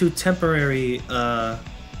 and 2 temporary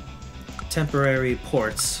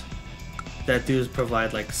ports that do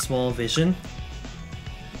provide like small vision.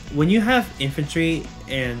 When you have infantry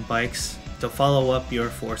and bikes to follow up your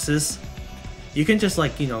forces, you can just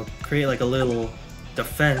like, you know, create like a little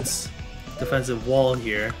defensive wall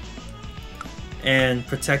here and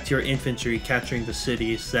protect your infantry capturing the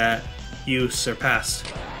cities that you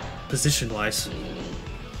surpassed position-wise.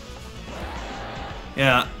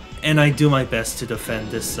 Yeah, and I do my best to defend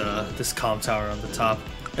this this comm tower on the top.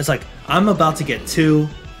 It's like I'm about to get 2.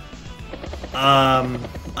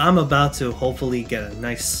 I'm about to hopefully get a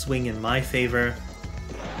nice swing in my favor.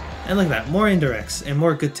 And look at that, more indirects and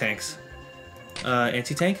more good tanks.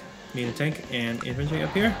 Anti-tank, medium tank, and infantry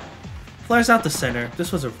up here. Flares out the center.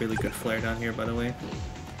 This was a really good flare down here, by the way.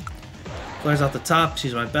 Flares out the top.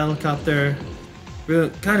 She's my battlecopter.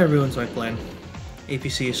 Kind of ruins my plan.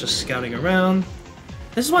 APC is just scouting around.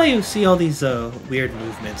 This is why you see all these weird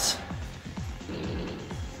movements.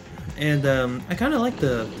 And I kind of like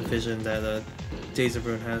the vision that Days of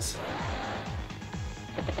Ruin has.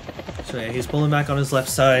 So yeah, he's pulling back on his left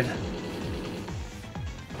side.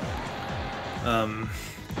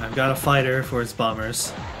 I've got a fighter for his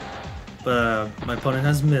bombers, but my opponent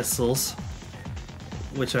has missiles,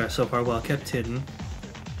 which are so far well kept hidden.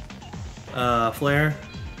 Flare,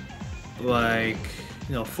 like,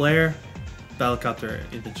 you know, flare, battlecopter,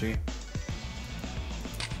 infantry.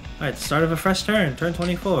 Alright, the start of a fresh turn, turn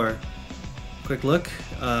 24. Quick look,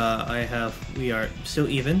 we are still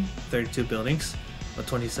even, 32 buildings, but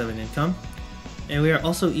 27 income. And we are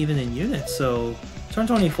also even in units, so turn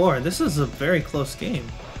 24, this is a very close game.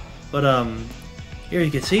 But here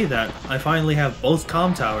you can see that I finally have both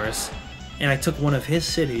comm towers, and I took one of his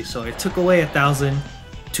cities, so I took away 1,000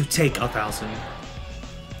 to take 1,000.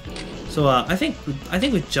 So I think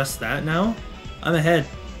with just that now, I'm ahead.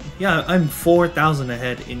 Yeah, I'm 4,000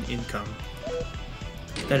 ahead in income.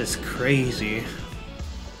 That is crazy.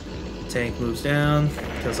 Tank moves down,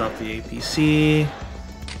 kills off the APC.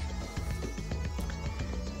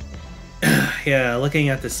 Yeah, looking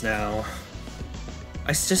at this now,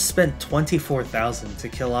 I just spent 24,000 to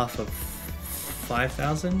kill off of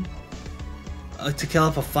 5,000? To kill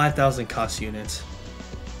off a 5,000 cost unit.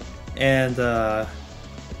 And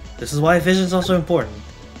this is why vision is also important.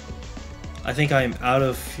 I think I'm out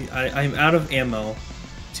of ammo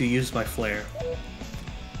to use my flare.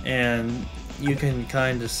 And you can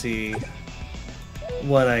kind of see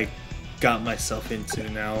what I got myself into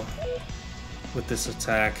now with this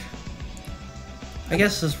attack. I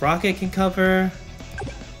guess this rocket can cover,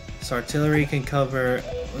 this artillery can cover,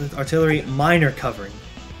 artillery minor covering.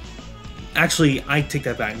 Actually, I take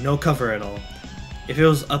that back, no cover at all. If it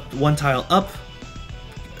was up 1 tile up,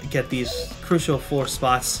 get these crucial 4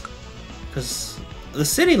 spots, because the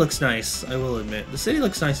city looks nice, I will admit. The city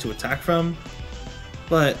looks nice to attack from,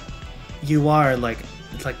 but you are like,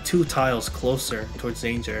 it's like 2 tiles closer towards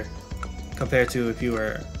danger compared to if you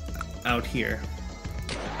were out here.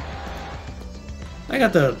 I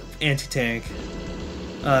got the anti-tank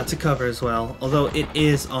to cover as well, although it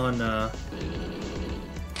is on,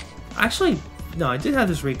 actually, no, I did have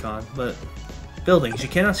this recon, but buildings, you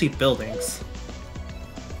cannot see buildings.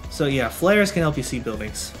 So yeah, flares can help you see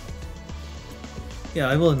buildings. Yeah,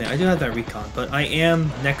 I will admit, I do have that recon, but I am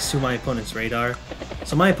next to my opponent's radar,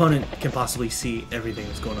 so my opponent can possibly see everything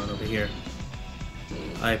that's going on over here.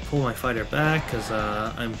 I pull my fighter back because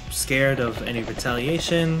I'm scared of any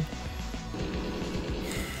retaliation.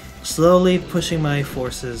 Slowly pushing my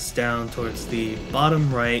forces down towards the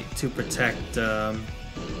bottom right to protect,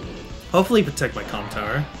 hopefully protect my comm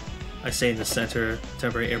tower. I stay in the center,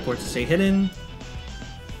 temporary airport to stay hidden.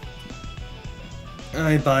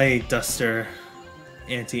 I buy a duster,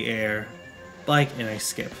 anti-air, bike, and I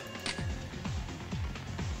skip.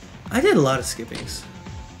 I did a lot of skippings.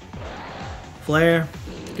 Flare,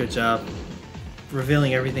 good job.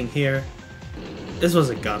 Revealing everything here. This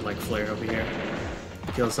was a godlike flare over here.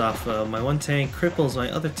 Kills off my one tank, cripples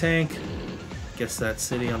my other tank. Gets that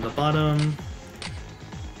city on the bottom.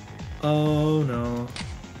 Oh no.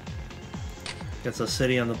 Gets a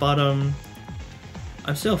city on the bottom.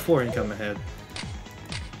 I'm still 4 income ahead.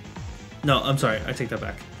 No, I'm sorry, I take that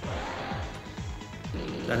back.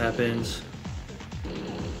 That happens.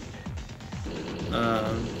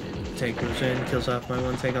 Tank moves in, kills off my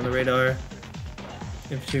one tank on the radar.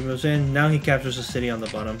 Infantry moves in, now he captures the city on the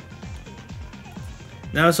bottom.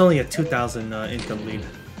 Now it's only a 2,000 income lead.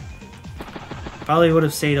 Probably would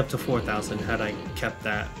have stayed up to 4,000 had I kept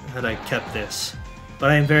that, had I kept this. But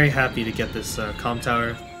I am very happy to get this comm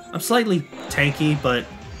tower. I'm slightly tanky, but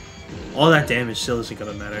all that damage still isn't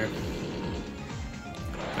gonna matter.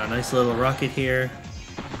 Got a nice little rocket here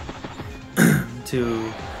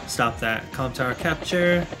to stop that comm tower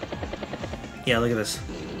capture. Yeah, look at this.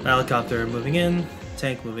 Helicopter moving in,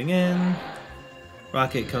 tank moving in,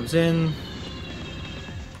 rocket comes in,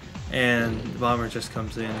 and the bomber just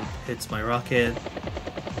comes in, hits my rocket.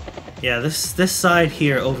 Yeah, this side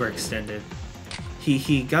here overextended.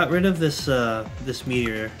 He got rid of this this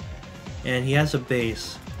meteor, and he has a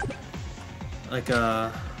base. Like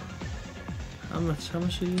how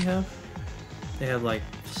much do you have? They have like,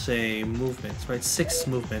 say, movements, right? 6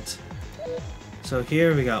 movements. So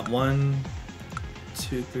here we got 1,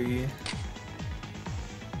 2, 3.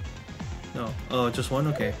 No, oh, just 1.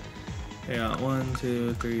 Okay. We got 1,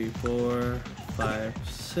 2, 3, 4, 5,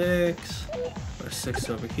 6. Or 6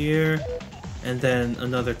 over here, and then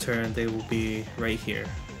another turn they will be right here.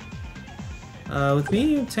 With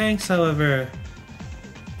medium tanks, however,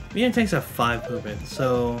 medium tanks have 5 movement,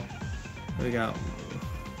 so we got.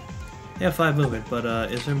 They have 5 movement, but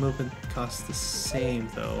is their movement cost the same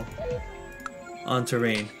though? On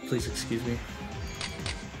terrain, please excuse me.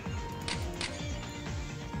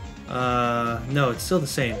 No, it's still the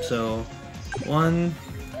same. So 1,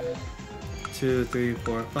 2, 3,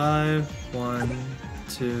 4, 5. 1,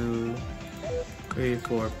 2, 3,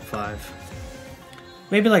 4, 5.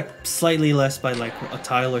 Maybe like slightly less by like a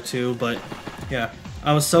tile or 2, but yeah,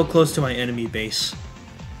 I was so close to my enemy base.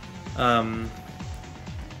 I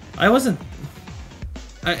wasn't.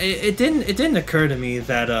 It didn't occur to me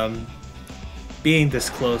that being this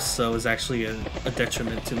close was actually a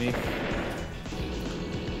detriment to me.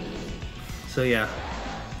 So yeah,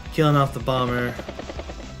 killing off the bomber,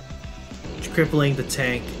 crippling the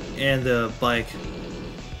tank and the bike,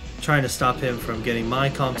 trying to stop him from getting my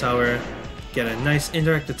comm tower, get a nice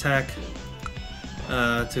indirect attack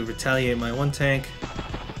to retaliate my 1 tank.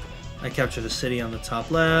 I capture the city on the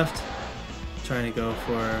top left, trying to go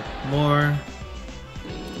for more.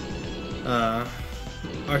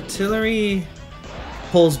 Artillery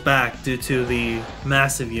pulls back due to the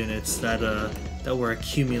massive units that were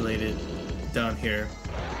accumulated down here.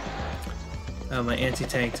 My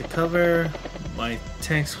anti-tank to cover, my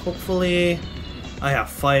tanks hopefully. I have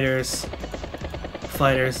fighters.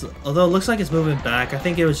 Although it looks like it's moving back, I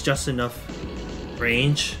think it was just enough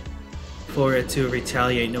range for it to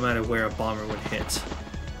retaliate no matter where a bomber would hit.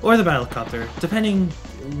 Or the battlecopter, depending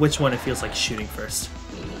which one it feels like shooting first.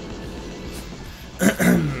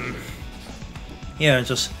 Yeah,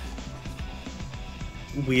 just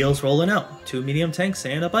wheels rolling out. 2 medium tanks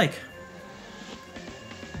and a bike.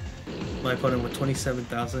 My opponent with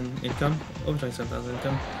 27,000 income, over 27,000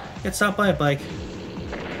 income, gets stopped by a bike.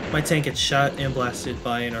 My tank gets shot and blasted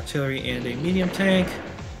by an artillery and a medium tank.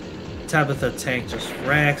 Tabitha tank just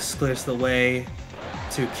racks, clears the way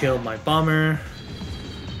to kill my bomber.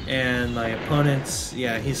 And my opponent's,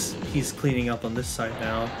 yeah, he's cleaning up on this side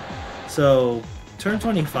now. So turn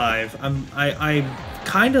 25, I'm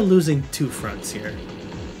kind of losing 2 fronts here.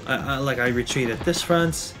 I retreated this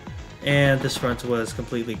front, and this front was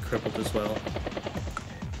completely crippled as well.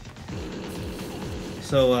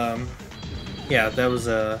 So yeah, that was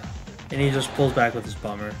and he just pulls back with his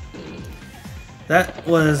bomber. That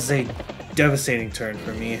was a devastating turn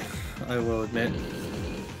for me, I will admit.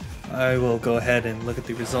 I will go ahead and look at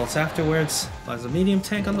the results afterwards. There's a medium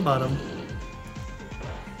tank on the bottom.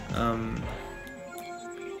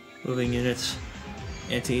 Moving units,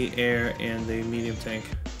 anti-air, and the medium tank.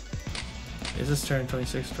 Is this turn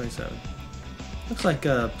 26, 27? Looks like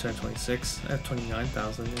turn 26. I have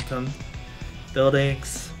 29,000 income.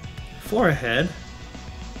 Buildings, 4 ahead,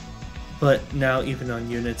 but now even on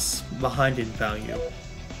units behind in value.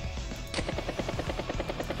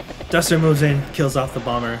 Duster moves in, kills off the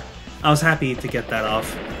bomber. I was happy to get that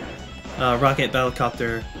off. Rocket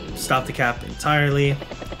battlecopter stopped the cap entirely.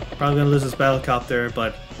 Probably gonna lose this battlecopter,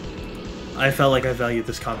 but I felt like I valued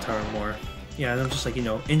this comm tower more. Yeah, and I'm just like, you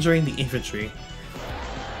know, injuring the infantry.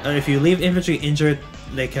 If you leave infantry injured,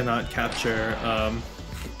 they cannot capture.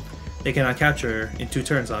 They cannot capture in 2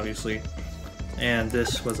 turns, obviously. And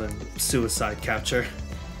this was a suicide capture.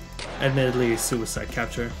 Admittedly, suicide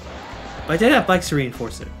capture. But I did have bikes to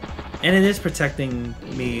reinforce it. And it is protecting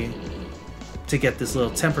me to get this little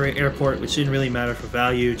temporary airport, which didn't really matter for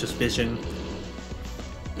value, just vision.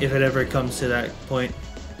 If it ever comes to that point.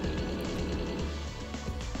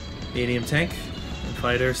 Medium tank and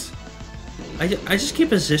fighters. I just keep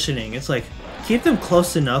positioning. It's like, keep them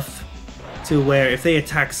close enough to where if they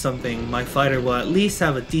attack something, my fighter will at least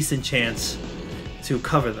have a decent chance to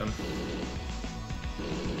cover them.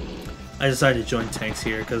 I decided to join tanks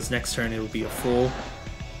here because next turn it'll be a full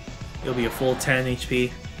 10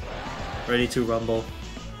 HP, ready to rumble.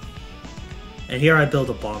 And here I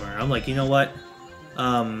build a bomber. I'm like, you know what?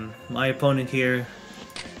 My opponent here,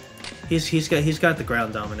 he's got the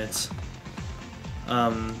ground dominance.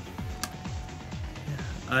 I'm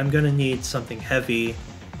gonna need something heavy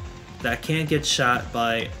that can't be shot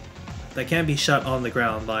on the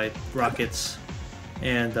ground by rockets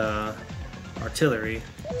and artillery.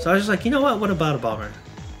 So I was just like, you know what about a bomber?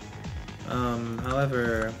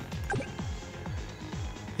 However,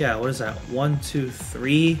 yeah, what is that? 1, 2,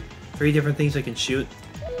 3 different things I can shoot.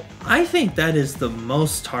 I think that is the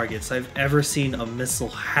most targets I've ever seen a missile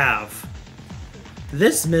have.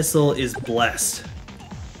 This missile is blessed.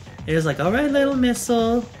 It is like, alright, little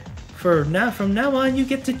missile, from now on you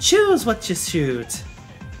get to choose what you shoot.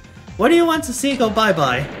 What do you want to see? Go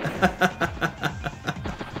bye-bye.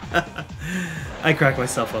 I crack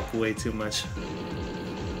myself up way too much.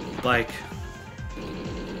 Like,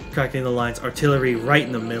 cracking the lines, artillery right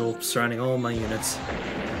in the middle, surrounding all my units.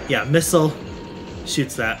 Yeah, missile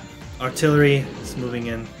shoots that. Artillery is moving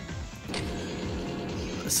in.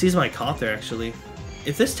 Sees my copter, actually.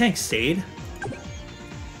 If this tank stayed,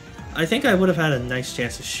 I think I would have had a nice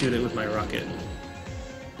chance to shoot it with my rocket.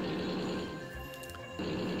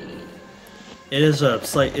 It is a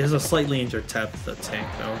slightly injured Tabitha tank,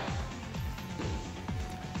 though.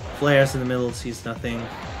 Flares in the middle, sees nothing.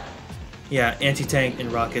 Yeah, anti-tank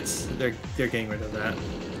and rockets, they're getting rid of that.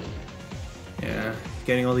 Yeah,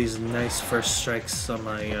 getting all these nice first strikes on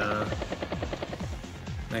my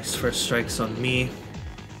me.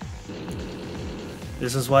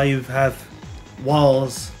 This is why you have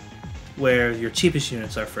walls where your cheapest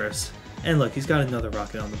units are first. And look, he's got another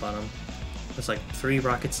rocket on the bottom. There's like 3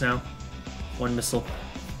 rockets now. 1 missile.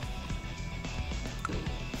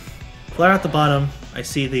 Flare at the bottom. I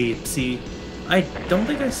see the I don't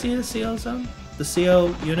think I see the CO zone. The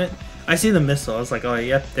CO unit. I see the missile. I was like, oh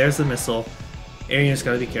yep, there's the missile. Air units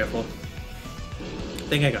gotta be careful. I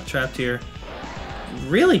think I got trapped here.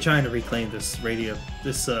 Really trying to reclaim this radio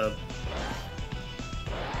tower.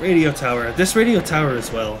 This radio tower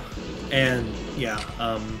as well. And yeah,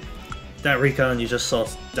 that recon you just saw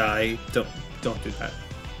die. Don't do that.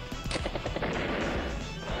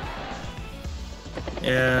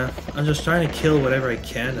 Yeah, I'm just trying to kill whatever I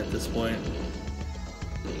can at this point.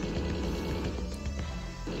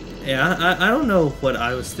 Yeah, I don't know what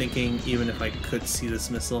I was thinking, even if I could see this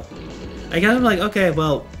missile. I guess I'm like, okay,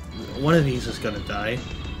 well, one of these is gonna die.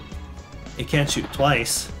 It can't shoot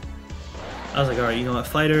twice. I was like, alright, you know what,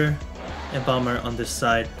 fighter and bomber on this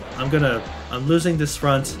side. I'm losing this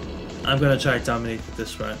front. I'm gonna try to dominate with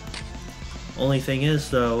this front. Only thing is,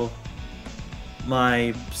 though,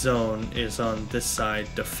 my zone is on this side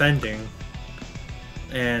defending,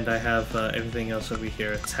 and I have everything else over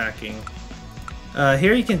here attacking.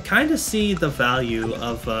 Here you can kind of see the value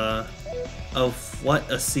of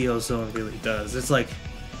what a CO zone really does. It's like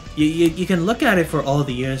you can look at it for all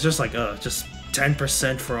the units, just like just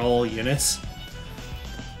 10% for all units.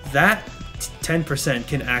 That 10%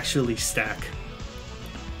 can actually stack.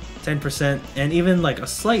 10% and even like a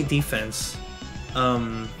slight defense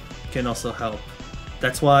can also help.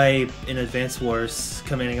 That's why in Advanced Wars,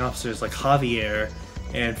 commanding officers like Javier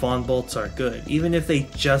and Von Boltz are good. Even if they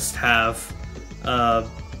just have 10%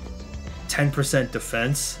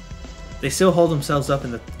 defense, they still hold themselves up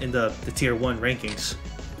in the tier 1 rankings.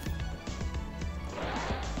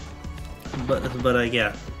 But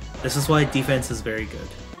yeah, this is why defense is very good.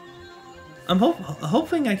 I'm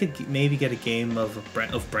hoping I could maybe get a game of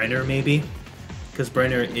Brenner, maybe, because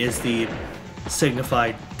Brenner is the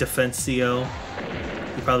signified defense CO.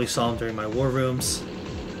 You probably saw him during my war rooms.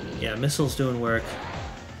 Yeah, missiles doing work.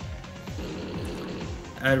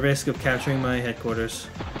 At risk of capturing my headquarters.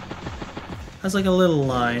 Has like a little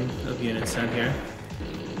line of units down here.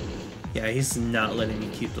 Yeah, he's not letting me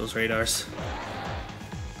keep those radars.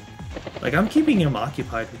 Like, I'm keeping him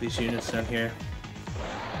occupied with these units down here.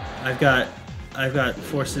 I've got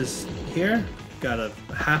forces here. Got a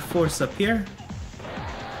half force up here.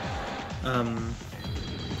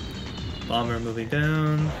 Bomber moving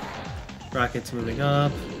down. Rockets moving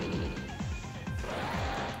up.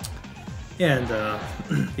 And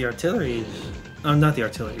the artillery, not the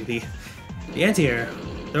artillery, the anti-air,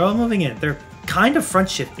 they're all moving in. They're kind of front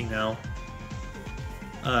shifting now.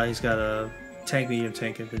 He's got a tank, medium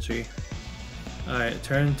tank infantry. Alright,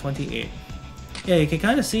 turn 28. Yeah, you can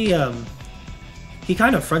kind of see he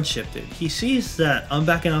kind of front shifted. He sees that I'm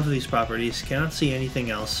backing off of these properties, cannot see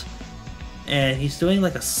anything else. And he's doing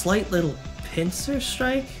like a slight little pincer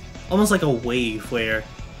strike, almost like a wave, where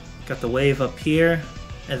got the wave up here,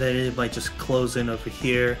 and then it might just close in over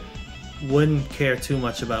here. Wouldn't care too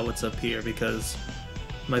much about what's up here because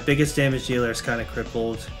my biggest damage dealer is kind of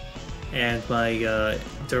crippled, and my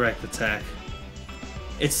direct attack,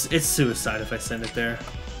 it's suicide if I send it there.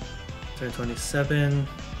 Turn 27,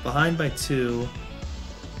 behind by 2,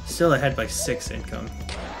 still ahead by 6 income.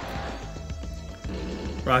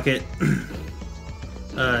 Rocket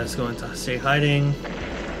is going to stay hiding.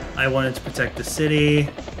 I wanted to protect the city.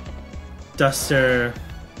 Duster.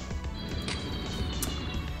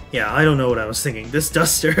 Yeah, I don't know what I was thinking. This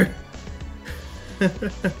Duster.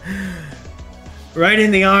 Right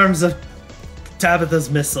in the arms of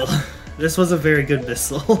Tabitha's missile. This was a very good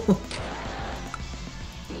missile.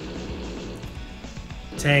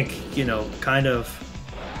 Tank, you know, kind of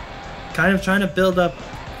trying to build up,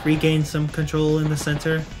 regain some control in the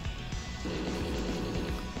center.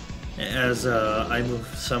 As I move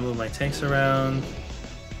some of my tanks around.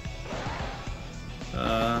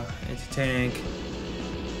 Anti-tank.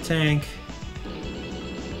 Tank.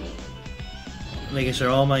 Making sure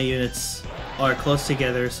all my units are close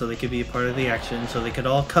together so they could be a part of the action, so they could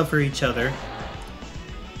all cover each other.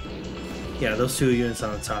 Yeah, those 2 units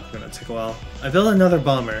on the top are gonna take a while. I built another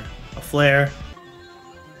bomber, a flare.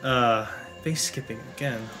 Base skipping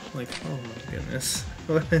again. Like, oh my goodness.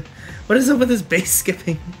 What is up with this base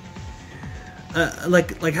skipping?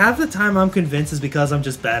 Like half the time I'm convinced is because I'm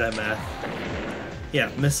just bad at math. Yeah,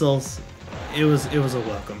 missiles. It was a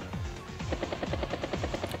welcome.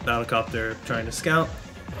 Battlecopter trying to scout.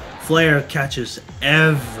 Flare catches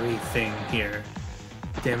everything here.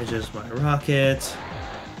 Damages my rocket.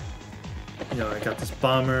 You know, I got this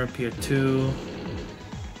bomber, Pier 2.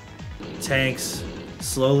 Tanks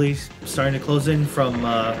slowly starting to close in from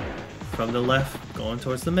the left, going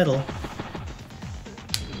towards the middle.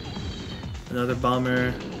 Another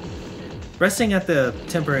bomber resting at the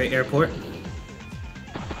temporary airport.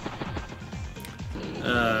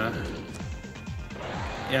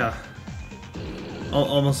 Yeah.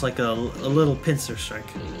 Almost like a little pincer strike.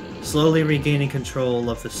 Slowly regaining control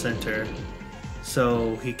of the center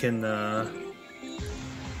so he can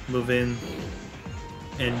move in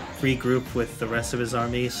and regroup with the rest of his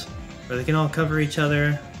armies, where they can all cover each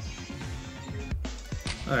other.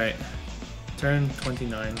 Alright. Turn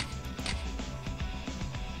 29.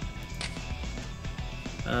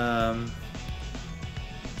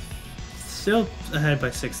 Still ahead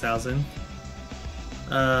by 6,000.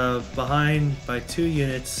 Behind by 2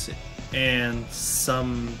 units and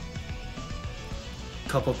some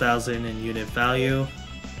couple thousand in unit value.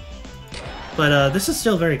 But this is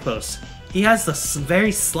still very close. He has the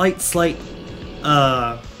very slight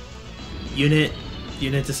unit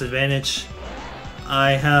disadvantage.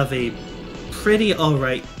 I have a pretty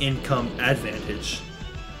alright income advantage.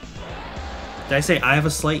 Did I say I have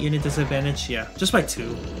a slight unit disadvantage? Yeah, just by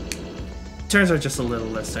 2. Turns are just a little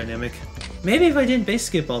less dynamic. Maybe if I didn't base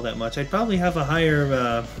skip all that much, I'd probably have a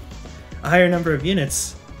higher number of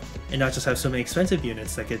units, and not just have so many expensive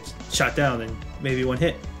units that get shot down in maybe 1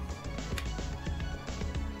 hit.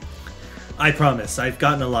 I promise, I've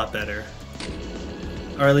gotten a lot better.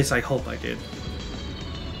 Or at least I hope I did.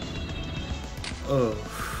 Oh.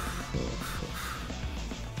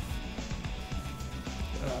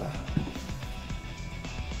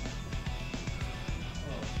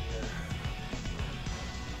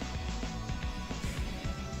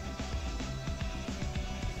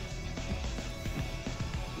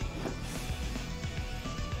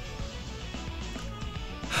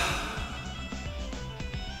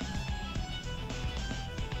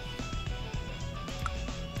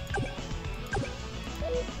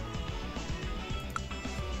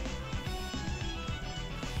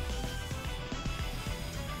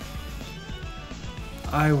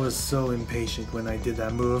 I was so impatient when I did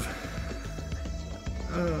that move.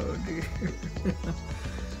 Oh dear.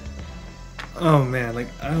 Oh man, like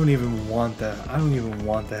I don't even want that. I don't even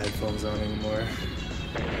want the headphones on anymore.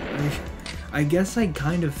 I guess I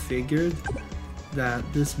kind of figured that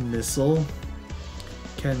this missile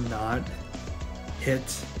cannot hit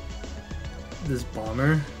this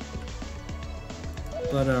bomber.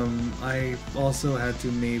 But I also had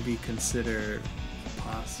to maybe consider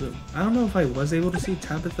I don't know if I was able to see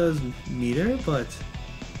Tabitha's meter, but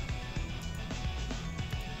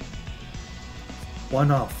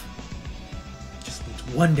 1 off. Just needs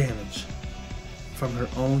 1 damage from her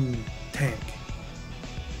own tank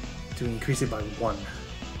to increase it by 1.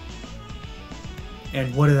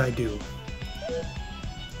 And what did I do?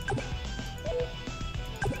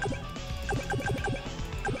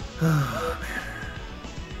 Oh,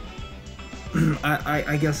 man.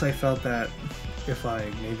 I guess I felt that if I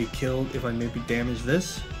maybe damaged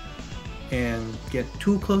this and get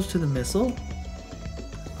too close to the missile,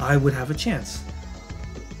 I would have a chance.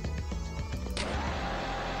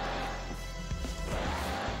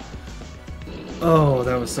 Oh,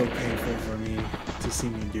 that was so painful for me to see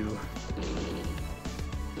me do.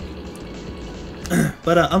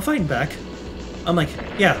 But I'm fighting back. I'm like,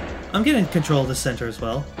 yeah, I'm getting control of the center as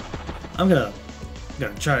well. I'm gonna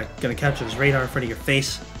capture this radar in front of your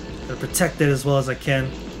face. Gonna protect it as well as I can.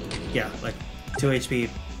 Yeah, like 2 HP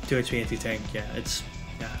anti-tank. Yeah,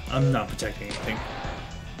 I'm not protecting anything.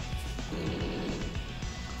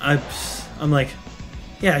 I'm like,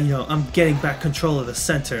 yeah, you know, I'm getting back control of the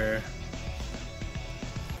center.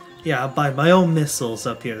 Yeah, I'll buy my own missiles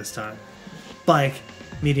up here this time. Bike,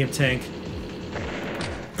 medium tank.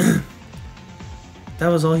 That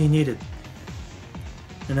was all you needed.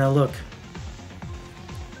 And now look.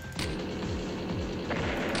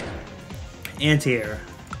 Anti-air.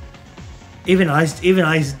 Even I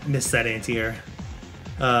missed that anti-air.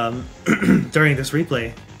 During this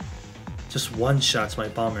replay. Just one-shots my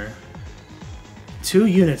bomber. 2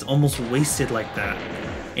 units almost wasted like that.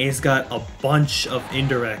 And he's got a bunch of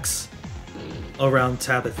indirects around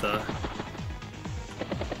Tabitha.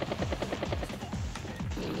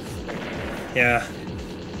 Yeah.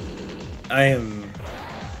 I am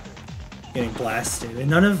getting blasted. And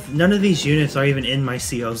none of these units are even in my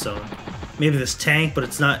CO zone. Maybe this tank, but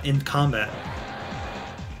it's not in combat.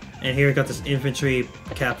 And here we got this infantry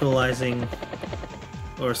capitalizing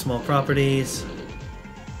over small properties.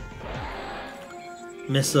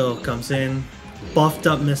 Missile comes in. Buffed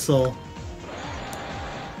up missile.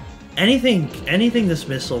 Anything this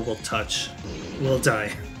missile will touch will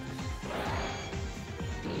die.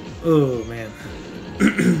 Oh man.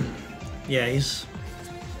 Yeah, he's...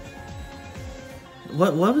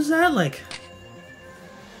 What was that? Like...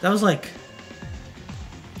 That was like...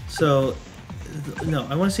 So... No,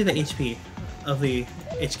 I want to see the HP of the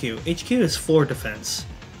HQ. HQ is 4 defense.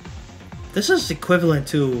 This is equivalent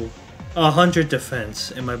to 100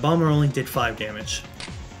 defense, and my bomber only did 5 damage.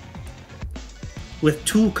 With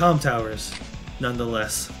 2 comm towers,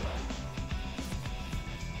 nonetheless.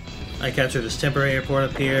 I captured this temporary airport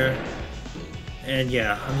up here. And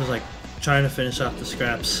yeah, I'm just like trying to finish off the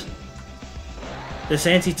scraps. This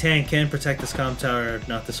anti-tank can protect this comm tower,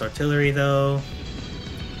 not this artillery though.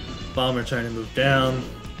 Bomber trying to move down.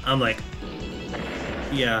 I'm like,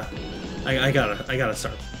 yeah, I gotta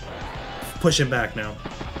start pushing back now.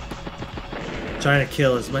 Trying to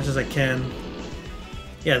kill as much as I can.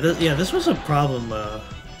 Yeah, this was a problem.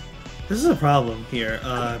 This is a problem here.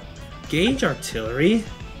 Gage artillery.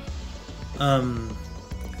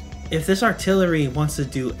 If this artillery wants to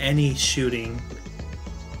do any shooting,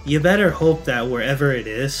 you better hope that wherever it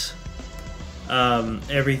is,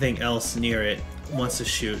 everything else near it wants to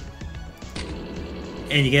shoot.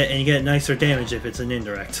 And you get nicer damage if it's an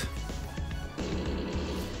indirect.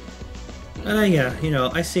 Yeah, you know,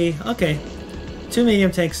 I see. Okay, 2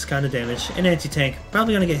 medium tanks kind of damage. An anti-tank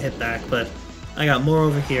probably gonna get hit back, but I got more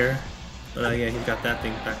over here. But yeah, he's got that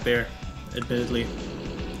thing back there, admittedly.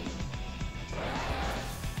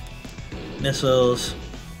 Missiles,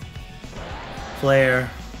 flare.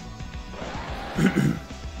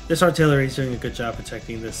 This artillery is doing a good job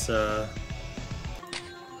protecting this.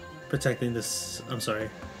 Protecting this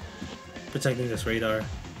radar.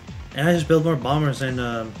 And I just build more bombers and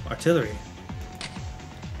artillery.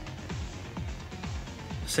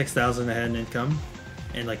 6,000 ahead in income,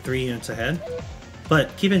 and like 3 units ahead.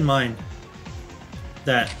 But keep in mind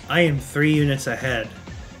that I am 3 units ahead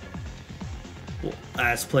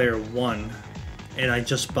as player 1, and I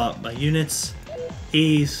just bought my units.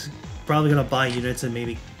 He's probably gonna buy units and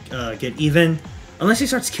maybe get even. Unless he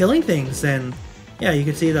starts killing things, then yeah, you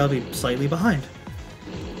can see that'll be slightly behind.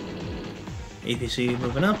 APC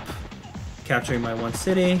moving up, capturing my 1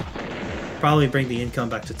 city. Probably bring the income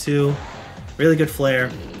back to 2. Really good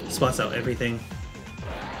flare, spots out everything.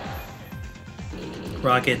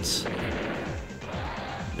 Rockets.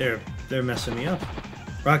 They're messing me up.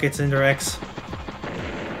 Rockets, indirects.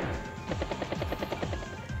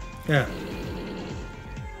 Yeah.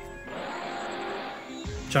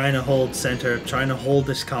 Trying to hold center, trying to hold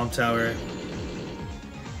this comm tower.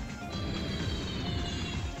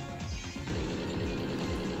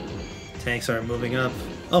 Tanks are moving up.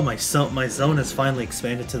 Oh, my zone has finally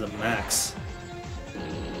expanded to the max.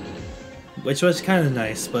 Which was kind of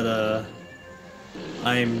nice, but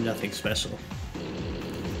I'm nothing special.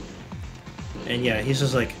 And yeah, he's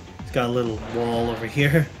just like, he's got a little wall over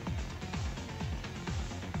here.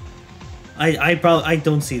 I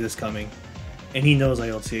don't see this coming. And he knows I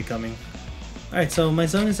don't see it coming. Alright, so my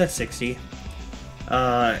zone is at 60.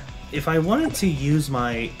 If I wanted to use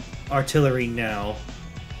my artillery now.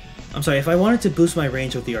 I'm sorry, if I wanted to boost my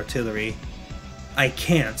range with the artillery, I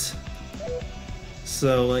can't.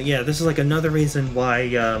 So yeah, this is like another reason why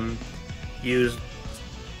you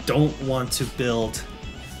don't want to build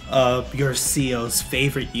your CO's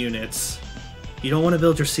favorite units. You don't want to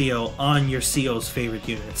build your CO on your CO's favorite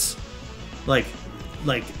units. Like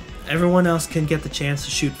everyone else can get the chance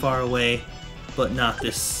to shoot far away, but not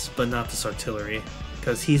this artillery,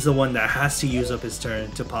 because he's the one that has to use up his turn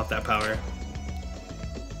to pop that power.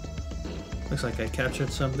 Looks like I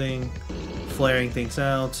captured something, flaring things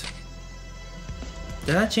out.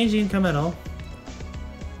 Did that change the income at all?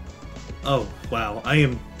 Oh wow, I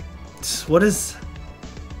am. What is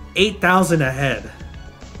 8,000 ahead?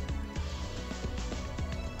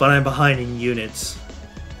 But I'm behind in units.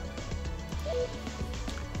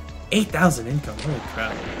 8,000 income, holy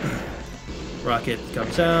crap. Rocket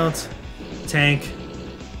comes out. Tank,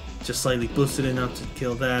 just slightly boosted enough to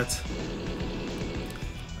kill that.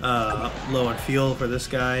 Low on fuel for this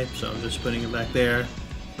guy, so I'm just putting him back there.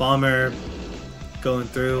 Bomber going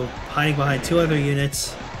through, hiding behind 2 other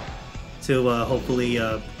units to hopefully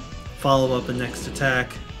follow up the next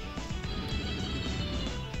attack.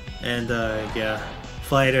 And yeah,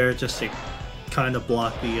 fighter just to kind of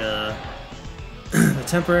block the the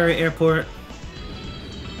temporary airport.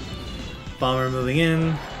 Bomber moving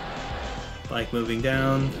in, bike moving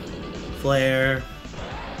down, flare,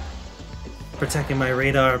 protecting my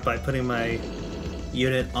radar by putting my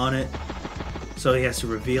unit on it, so he has to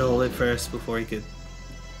reveal it first before he could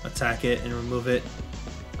attack it and remove it.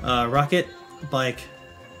 Rocket, bike,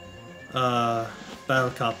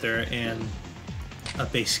 battlecopter, and a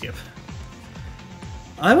base skip.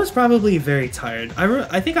 I was probably very tired.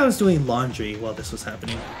 I think I was doing laundry while this was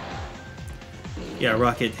happening. Yeah,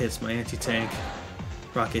 rocket hits my anti-tank.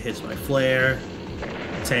 Rocket hits my flare.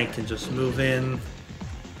 Tank can just move in.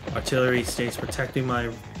 Artillery stays protecting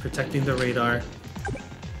the radar.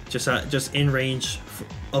 Just in range,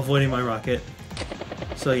 avoiding my rocket.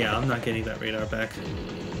 So yeah, I'm not getting that radar back.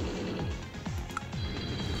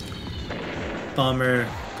 Bomber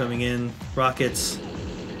coming in. Rockets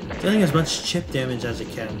dealing as much chip damage as it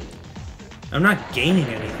can. I'm not gaining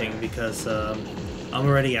anything because I'm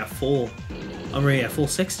already at full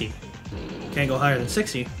 60. Can't go higher than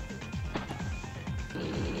 60.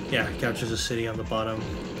 Yeah, captures a city on the bottom.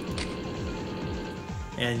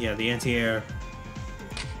 And yeah, the anti-air,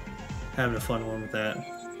 having a fun one with that.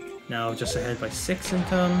 Now just ahead by 6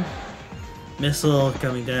 income. Missile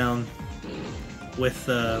coming down with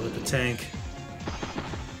the tank.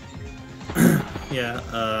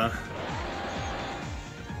 Yeah,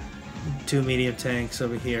 2 medium tanks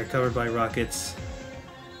over here, covered by rockets.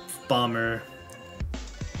 Bomber,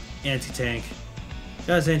 anti-tank.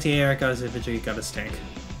 Got his anti-air, got his infantry, got his tank.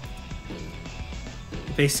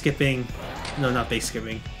 Base skipping, no, not base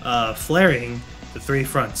skipping. Flaring the 3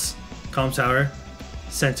 fronts: comm tower,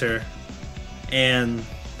 center, and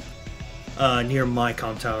near my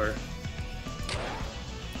comm tower.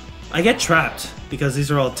 I get trapped because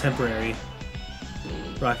these are all temporary.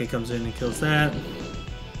 Rocket comes in and kills that.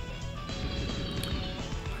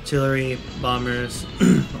 Artillery, bombers,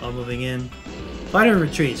 all moving in. Fighter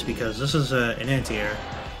retreats because this is an anti-air,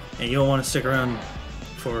 and you don't want to stick around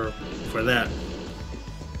for that.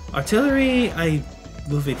 Artillery, I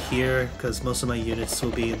move it here because most of my units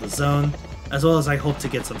will be in the zone, as well as I hope to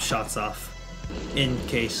get some shots off in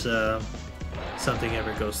case something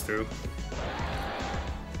ever goes through.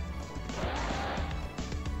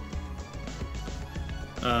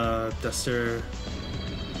 Duster,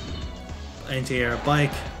 anti-air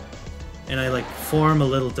bike, and I like form a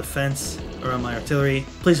little defense around my artillery.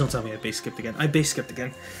 Please don't tell me I base skipped again. I base skipped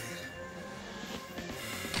again.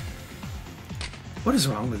 What is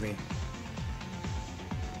wrong with me?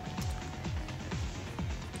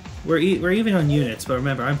 We're even on units, but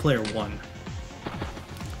remember, I'm player 1.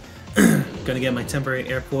 Gonna get my temporary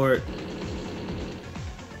airport.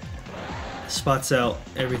 Spots out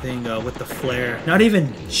everything with the flare. Not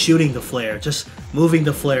even shooting the flare, just moving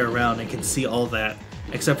the flare around and can see all that,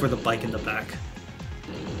 except for the bike in the back.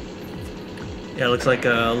 Yeah, it looks like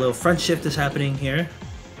a little front shift is happening here.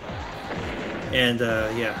 And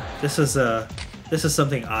yeah, this is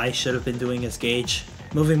something I should have been doing as Gage,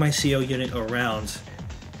 moving my CO unit around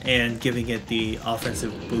and giving it the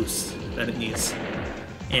offensive boost that it needs.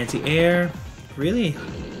 Anti-air, really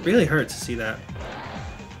hurt to see that.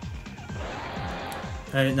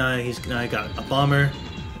 And now I got a bomber,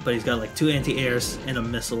 but he's got like 2 anti-airs and a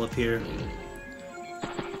missile up here,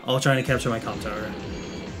 all trying to capture my comm tower.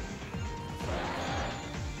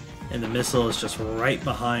 And the missile is just right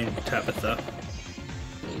behind Tabitha.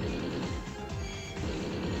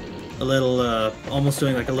 a little, almost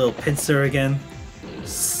doing like a little pincer again,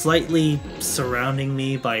 slightly surrounding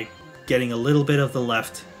me by getting a little bit of the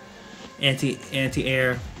left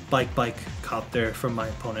anti-air bike copter from my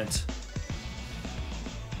opponent.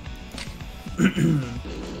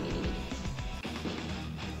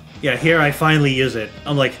 Yeah, here I finally use it.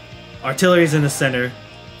 I'm like, artillery's in the center,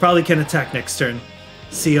 probably can attack next turn.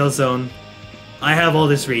 CO zone. I have all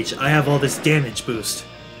this reach, I have all this damage boost.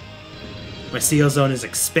 My CO zone is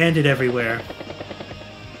expanded everywhere.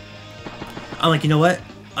 I'm like, you know what?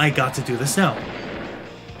 I got to do this now.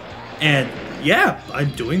 And yeah,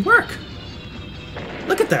 I'm doing work.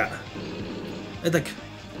 Look at that. Like,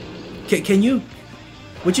 can you...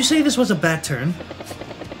 Would you say this was a bad turn?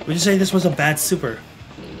 Would you say this was a bad super?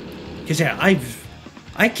 Because yeah,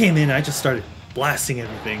 I came in, I just started blasting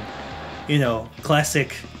everything. You know,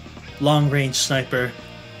 classic long-range sniper,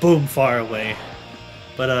 boom, far away.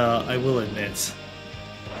 But I will admit,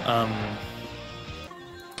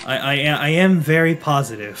 I am very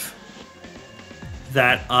positive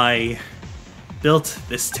that I built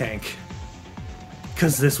this tank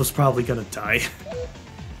because this was probably gonna die.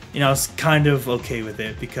 You know, I was kind of okay with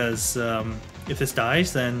it because if this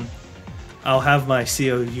dies, then I'll have my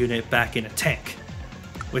CO unit back in a tank,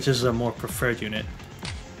 which is a more preferred unit.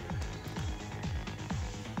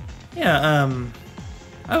 Yeah,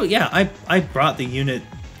 oh yeah, I brought the unit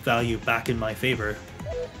value back in my favor.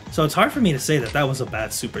 So it's hard for me to say that that was a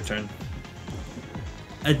bad super turn.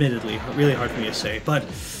 Admittedly, really hard for me to say, but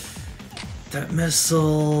that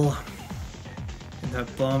missile, and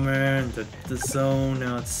that bomber, and the zone,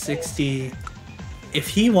 now it's 60. If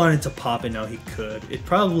he wanted to pop it now, he could. It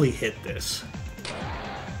probably hit this.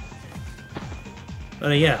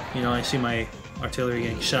 But yeah, you know, I see my artillery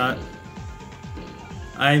getting shot.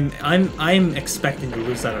 I'm expecting to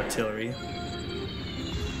lose that artillery.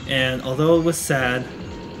 And although it was sad,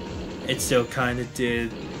 it still kind of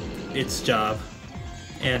did its job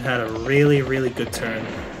and had a really, really good turn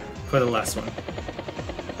for the last one.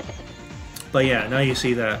 But yeah, now you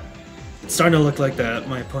see that it's starting to look like that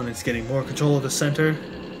my opponent's getting more control of the center.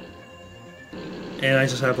 And I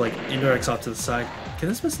just have like indirects off to the side. Can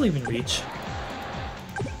this missile even reach?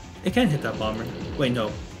 It can hit that bomber. Wait,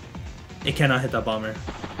 no. It cannot hit that bomber.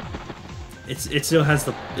 It still has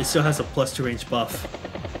the +2 range buff.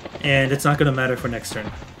 And it's not gonna matter for next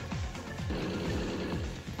turn.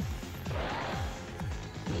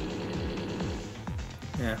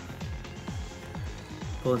 Yeah.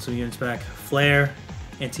 Pulling some units back. Flare,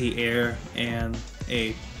 anti-air, and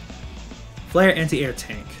a flare anti-air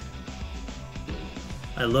tank.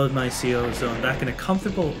 I load my CO zone back in a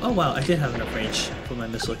comfortable... Oh wow, I did have enough range for my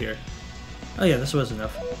missile here. Oh yeah, this was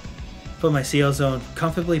enough. Put my CO zone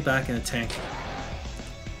comfortably back in a tank.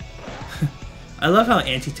 I love how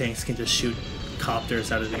anti-tanks can just shoot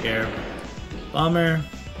copters out of the air. Bomber,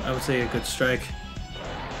 I would say a good strike.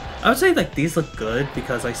 I would say like these look good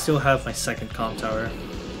because I still have my second comm tower.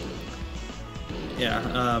 Yeah,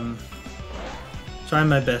 trying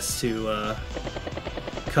my best to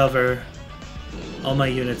cover all my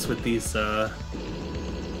units with these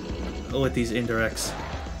indirects.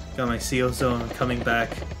 Got my CO zone coming back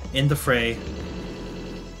in the fray.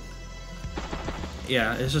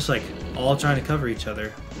 Yeah, it's just like all trying to cover each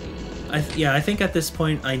other. I think at this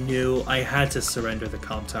point I knew I had to surrender the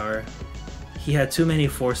comm tower. He had too many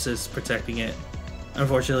forces protecting it.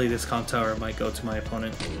 Unfortunately, this comm tower might go to my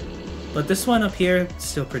opponent. But this one up here,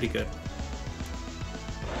 still pretty good.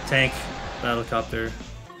 Tank, battlecopter,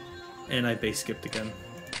 and I base skipped again.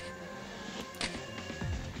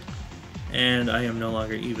 And I am no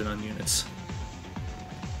longer even on units.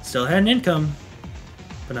 Still had an income,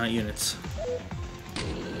 but not units.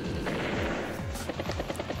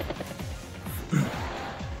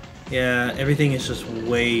 Yeah, everything is just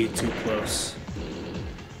way too close.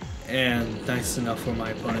 And nice enough for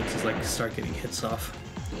my opponent to like start getting hits off.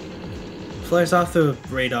 Flares off the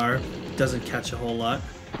radar, doesn't catch a whole lot.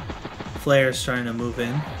 Flare's trying to move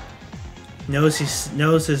in. Knows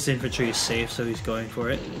his infantry is safe, so he's going for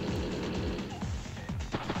it.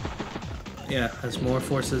 Yeah, has more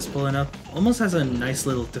forces pulling up. Almost has a nice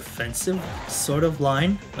little defensive sort of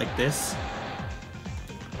line, like this.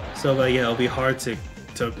 So yeah, it'll be hard to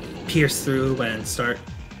pierce through and start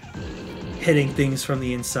hitting things from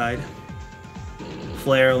the inside.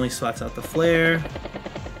 Flare only swats out the flare.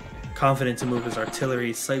 Confident to move his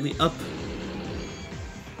artillery slightly up.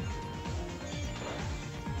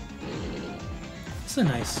 It's a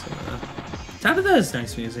nice... Tabitha is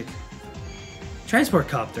nice music. Transport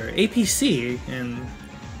Copter, APC, and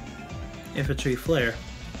Infantry Flare.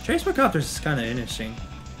 Transport Copters is kind of interesting.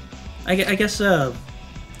 I guess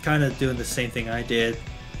kind of doing the same thing I did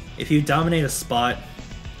if you dominate a spot,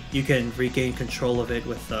 you can regain control of it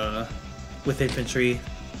with infantry.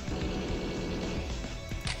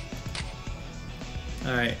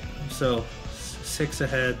 Alright, so 6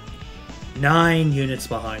 ahead, 9 units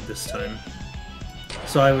behind this time.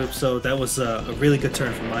 So that was a really good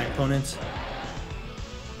turn for my opponent.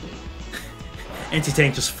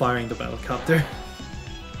 Anti-tank just firing the battlecopter.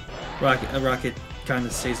 Rocket kind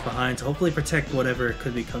of stays behind to hopefully protect whatever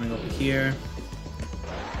could be coming over here.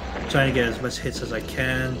 Trying to get as much hits as I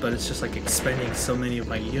can, but it's just like expending so many of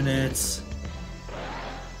my units.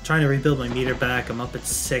 Trying to rebuild my meter back. I'm up at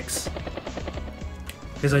 6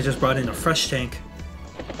 because I just brought in a fresh tank.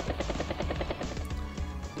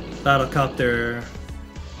 Battlecopter.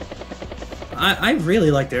 I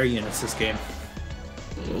really liked air units this game.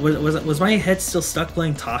 Was my head still stuck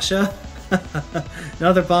playing Tasha?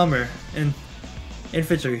 Another bomber and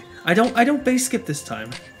infantry. I don't base skip this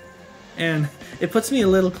time, and it puts me a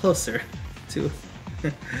little closer to.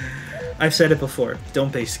 I've said it before.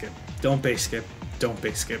 Don't base skip. Don't base skip. Don't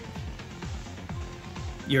base skip.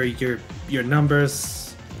 Your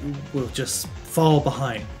numbers will just fall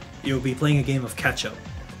behind. You'll be playing a game of catch up.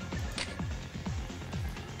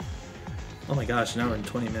 Oh my gosh, now we're in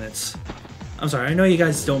 20 minutes. I'm sorry, I know you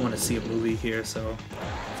guys don't want to see a movie here, so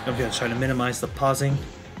I'm gonna try to minimize the pausing.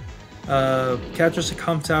 Captures the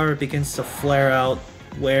comm tower, begins to flare out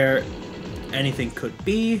where anything could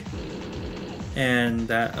be. And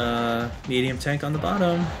that medium tank on the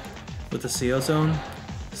bottom with the CO zone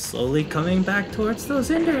slowly coming back towards those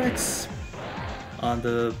indirects on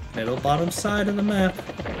the middle bottom side of the map.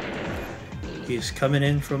 He's coming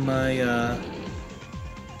in from my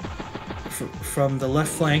from the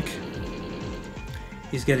left flank.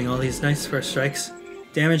 He's getting all these nice first strikes,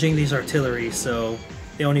 damaging these artillery, so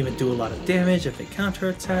they don't even do a lot of damage if they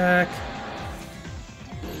counterattack.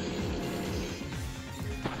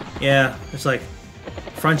 Yeah, it's like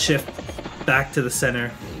front shift back to the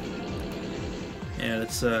center, and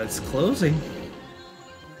it's closing.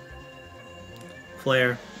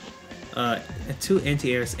 Flare, 2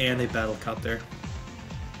 anti-airs and a battlecopter.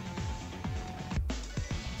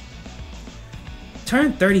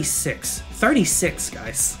 Turn 36. 36,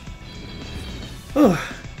 guys. Oh.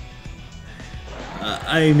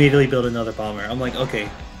 I immediately build another bomber. I'm like, okay,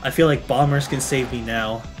 I feel like bombers can save me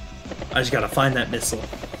now. I just gotta find that missile.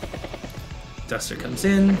 Duster comes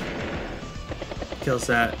in, kills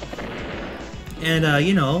that. And,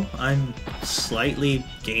 you know, I'm slightly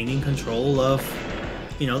gaining control of,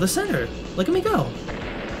 you know, the center. Look at me go.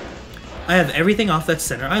 I have everything off that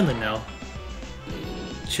center island now.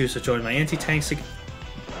 Choose to join my anti-tanks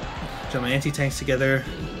together.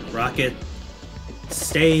 Rocket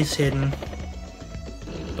stays hidden,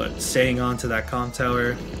 but staying on to that comm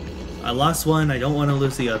tower. I lost one, I don't want to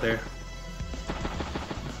lose the other.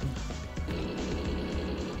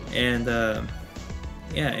 And,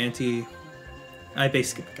 yeah, I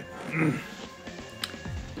basically...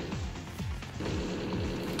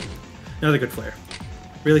 Another good flare.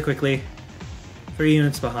 Really quickly. 3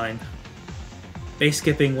 units behind. Base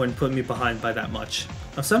skipping wouldn't put me behind by that much.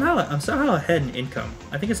 I'm somehow ahead in income.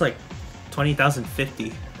 I think it's like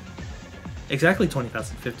 20,050. Exactly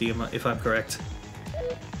 20,050 if I'm correct.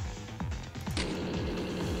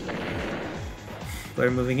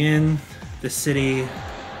 We're moving in. This city,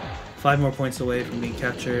 5 more points away from being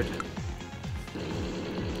captured.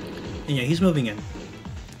 And yeah, he's moving in.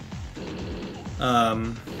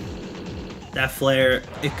 That flare,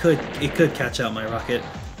 it could catch out my rocket.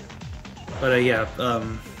 But yeah,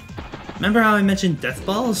 remember how I mentioned death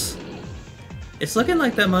balls? It's looking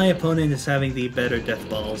like that my opponent is having the better death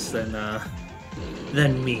balls than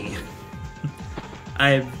me.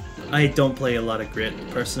 I don't play a lot of grit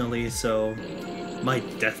personally, so my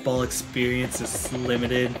death ball experience is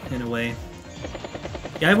limited in a way.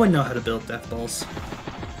 Yeah, I wouldn't know how to build death balls.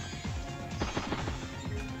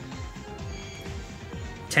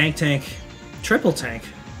 Tank, triple tank.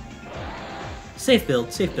 Safe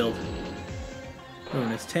build, safe build.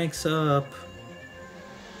 Moving his tanks up.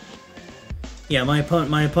 Yeah, my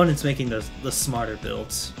opponent's making the smarter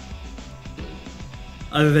builds.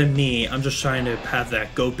 Other than me, I'm just trying to have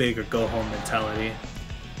that go big or go home mentality.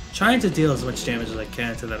 Trying to deal as much damage as I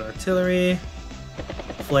can to that artillery.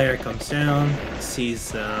 Flare comes down,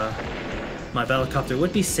 sees my battlecopter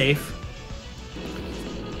would be safe.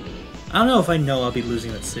 I don't know if I know I'll be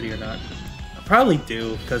losing that city or not. I probably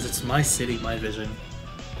do, because it's my city, my vision.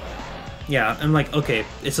 Yeah, I'm like, okay,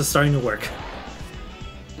 it's just starting to work.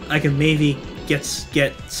 I can maybe get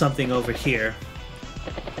something over here.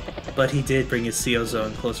 But he did bring his CO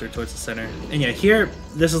zone closer towards the center. And yeah, here,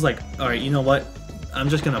 this is like, alright, you know what? I'm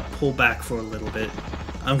just gonna pull back for a little bit.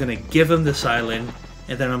 I'm gonna give him this island,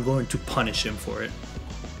 and then I'm going to punish him for it.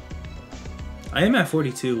 I am at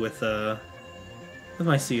 42 with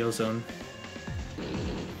my CO zone.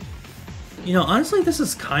 You know, honestly, this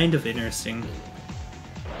is kind of interesting.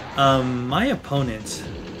 My opponent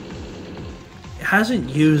hasn't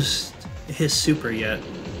used his super yet.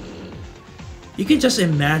 You can just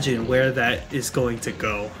imagine where that is going to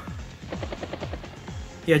go.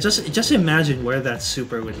 Yeah, just imagine where that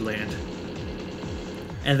super would land.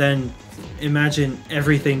 And then imagine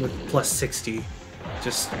everything with plus 60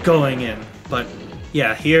 just going in. But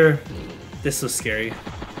yeah, here, this was scary.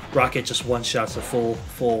 Rocket just one-shots a full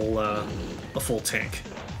tank.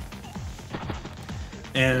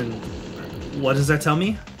 And what does that tell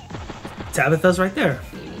me? Tabitha's right there.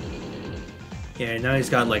 Yeah, now he's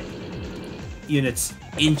got like units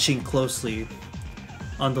inching closely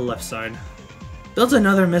on the left side. Builds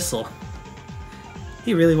another missile.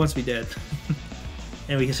 He really wants me dead.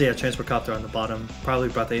 And we can see a transport copter on the bottom. Probably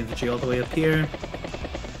brought the infantry all the way up here.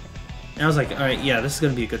 And I was like, alright, yeah, this is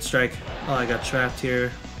going to be a good strike. Oh, I got trapped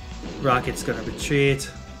here. Rocket's going to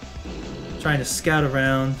retreat. Trying to scout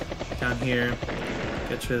around down here.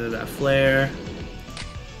 Gets rid of that flare.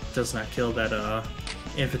 Does not kill that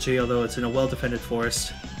infantry, although it's in a well-defended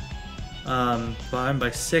forest. Behind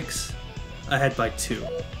by 6. Ahead by 2.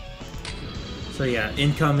 So yeah,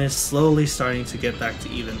 income is slowly starting to get back to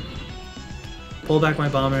even. Pull back my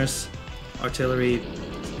bombers. Artillery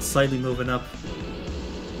slightly moving up.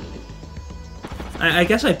 I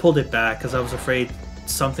guess I pulled it back because I was afraid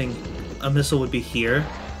a missile would be here.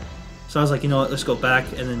 So I was like, you know what, let's go back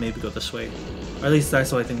and then maybe go this way. Or at least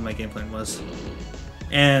that's what I think my game plan was.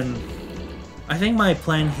 And I think my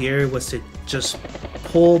plan here was to just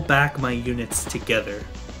pull back my units together.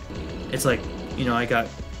 It's like, you know, I'm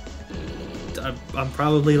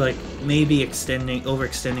probably like maybe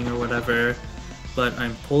overextending or whatever, but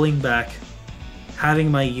I'm pulling back,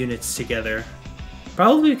 having my units together.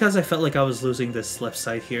 Probably because I felt like I was losing this left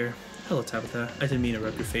side here. Hello, Tabitha. I didn't mean to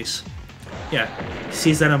rub your face. Yeah,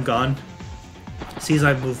 sees that I'm gone, sees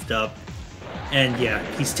I've moved up, and yeah,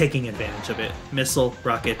 he's taking advantage of it. Missile,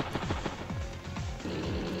 rocket,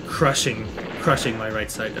 crushing my right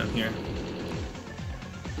side down here.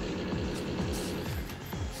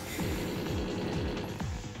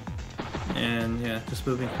 And yeah, just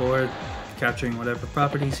moving forward, capturing whatever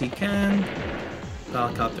properties he can.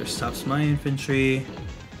 Battlecopter stops my infantry.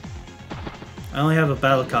 I only have a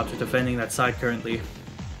battlecopter defending that side currently.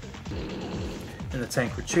 And the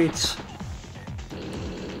tank retreats.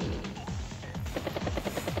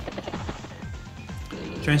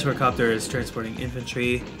 Transport copter is transporting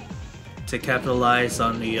infantry to capitalize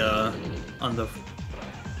on the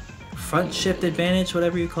front shift advantage,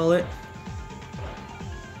 whatever you call it.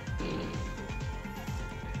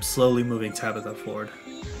 Slowly moving Tabitha forward.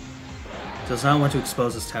 Does not want to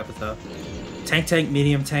expose this Tabitha. Tank,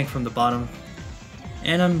 medium tank from the bottom.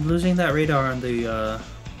 And I'm losing that radar on the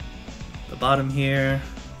bottom here.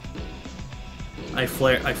 I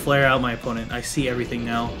flare out my opponent. I see everything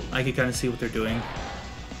now. I can kind of see what they're doing.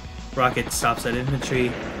 Rocket stops that infantry.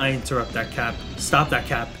 I interrupt that cap. Stop that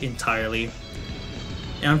cap entirely.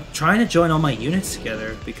 And I'm trying to join all my units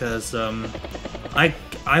together because I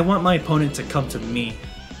want my opponent to come to me.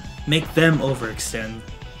 Make them overextend.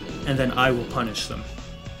 And then I will punish them.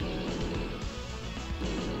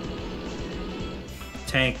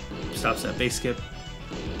 Tank stops that base skip.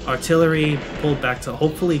 Artillery pulled back to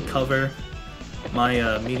hopefully cover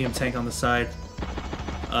my medium tank on the side.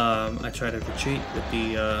 I try to retreat with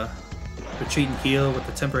the retreat and heal with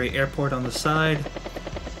the temporary airport on the side.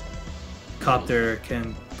 Copter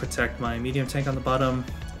can protect my medium tank on the bottom.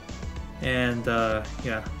 And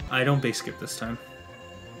yeah, I don't base skip this time.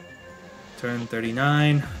 Turn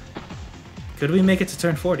 39. Could we make it to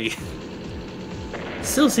turn 40?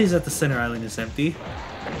 Still sees that the center island is empty,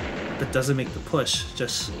 but doesn't make the push.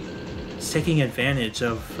 Just taking advantage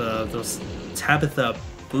of those Tabitha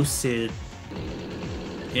boosted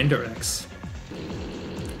indirects.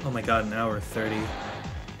 Oh my god, an hour 30.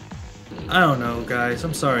 I don't know, guys.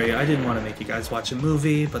 I'm sorry. I didn't want to make you guys watch a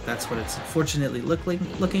movie, but that's what it's unfortunately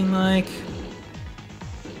looking like.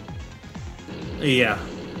 Yeah,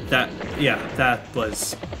 that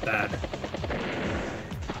was bad.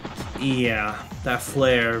 Yeah, that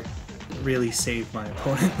flare really saved my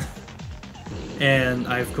opponent. And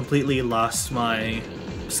I've completely lost my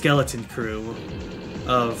skeleton crew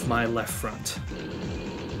of my left front.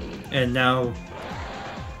 And now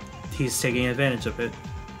he's taking advantage of it.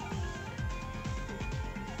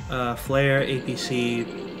 Flare, APC,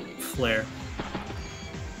 flare.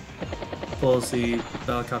 Pulls the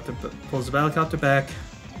battlecopter back.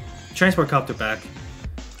 Transport copter back.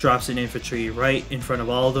 drops in infantry right in front of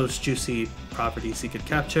all those juicy properties he could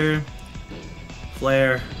capture.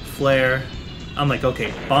 Flare, flare. I'm like,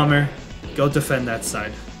 okay, bomber, go defend that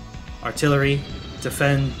side. Artillery,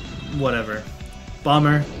 defend whatever.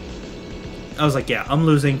 Bomber. I was like, yeah, I'm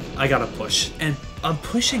losing. I gotta push. And I'm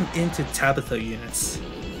pushing into Tabitha units.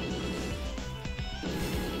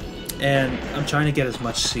 And I'm trying to get as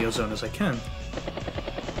much CO zone as I can.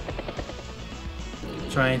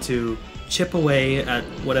 Trying to chip away at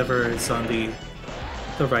whatever is on the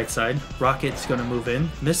right side. Rocket's gonna move in.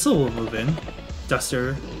 Missile will move in.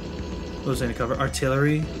 Duster moves into cover.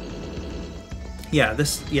 Artillery. Yeah,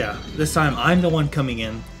 this time I'm the one coming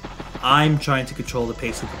in. I'm trying to control the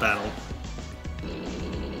pace of the battle.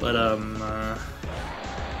 But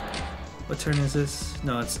what turn is this?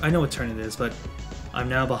 No, I know what turn it is, but I'm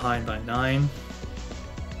now behind by 9.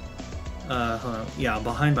 Hold on. Yeah, I'm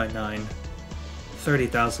behind by 9.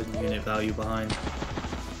 30,000 unit value behind.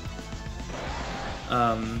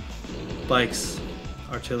 Bikes,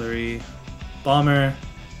 artillery, bomber,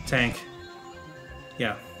 tank.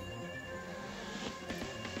 Yeah.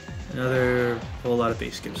 Another whole lot of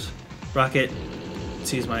base skips. Rocket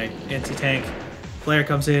sees my anti-tank. Flare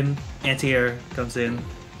comes in. Anti-air comes in.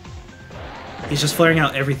 He's just flaring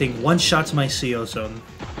out everything. One shot to my CO zone.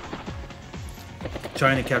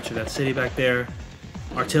 Trying to capture that city back there.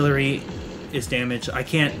 Artillery is damaged. I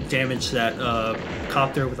can't damage that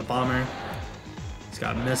copter with a bomber. He's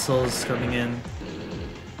got missiles coming in.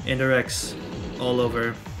 Indirects all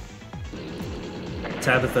over.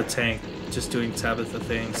 Tabitha tank just doing Tabitha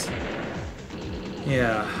things.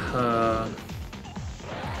 Yeah.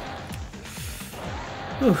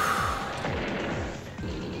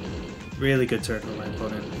 Really good turn for my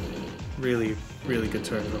opponent. Really, really good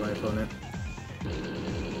turn for my opponent.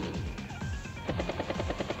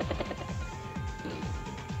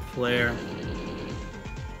 Flare.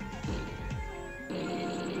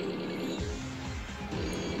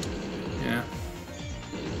 Yeah.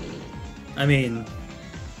 I mean,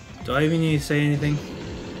 do I even need to say anything?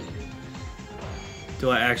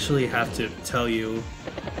 Do I actually have to tell you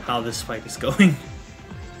how this fight is going?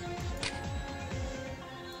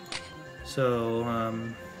 So,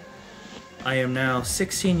 I am now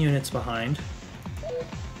 16 units behind.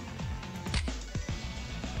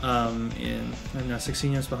 I'm now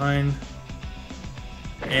 16 units behind,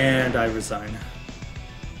 and I resign.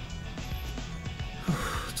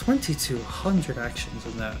 2,200 actions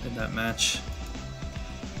in that match.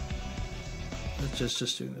 Let's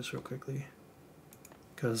just doing this real quickly,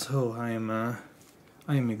 because I am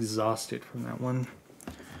exhausted from that one.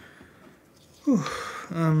 Whew.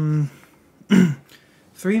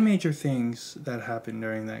 3 major things that happened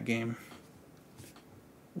during that game.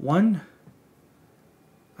 1,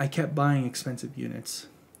 I kept buying expensive units.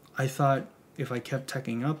 I thought if I kept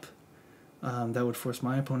teching up, that would force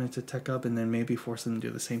my opponent to tech up and then maybe force them to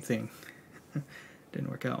do the same thing. Didn't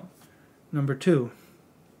work out. Number 2,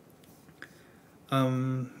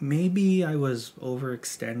 maybe I was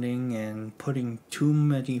overextending and putting too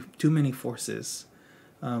many forces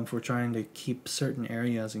for trying to keep certain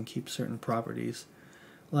areas and keep certain properties,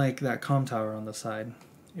 like that comm tower on the side.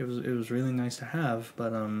 It was really nice to have,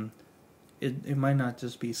 but it might not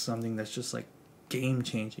just be something that's just like game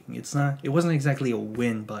changing. It wasn't exactly a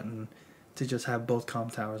win button to just have both comm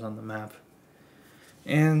towers on the map.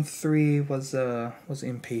 And 3 was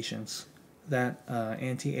impatience. That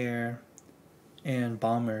anti-air and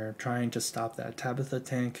bomber trying to stop that Tabitha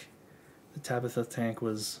tank. The Tabitha tank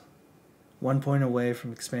was 1 point away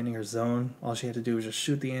from expanding her zone. All she had to do was just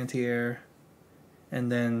shoot the anti-air,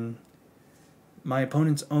 and then my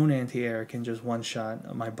opponent's own anti-air can just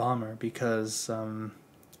one-shot my bomber because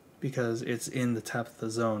it's in the Tabitha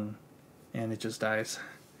zone, and it just dies.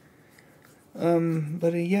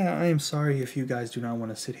 But yeah, I am sorry if you guys do not want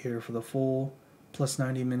to sit here for the full plus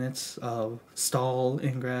 90 minutes of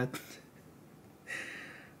Stall-ingrad.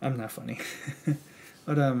 I'm not funny.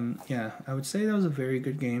 But yeah, I would say that was a very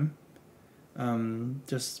good game.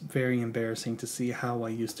 Just very embarrassing to see how I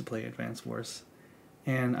used to play Advanced Wars.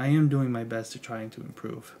 And I am doing my best to trying to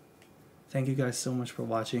improve. Thank you guys so much for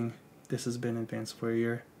watching. This has been Advanced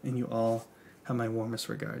Warrior, and you all have my warmest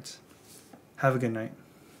regards. Have a good night.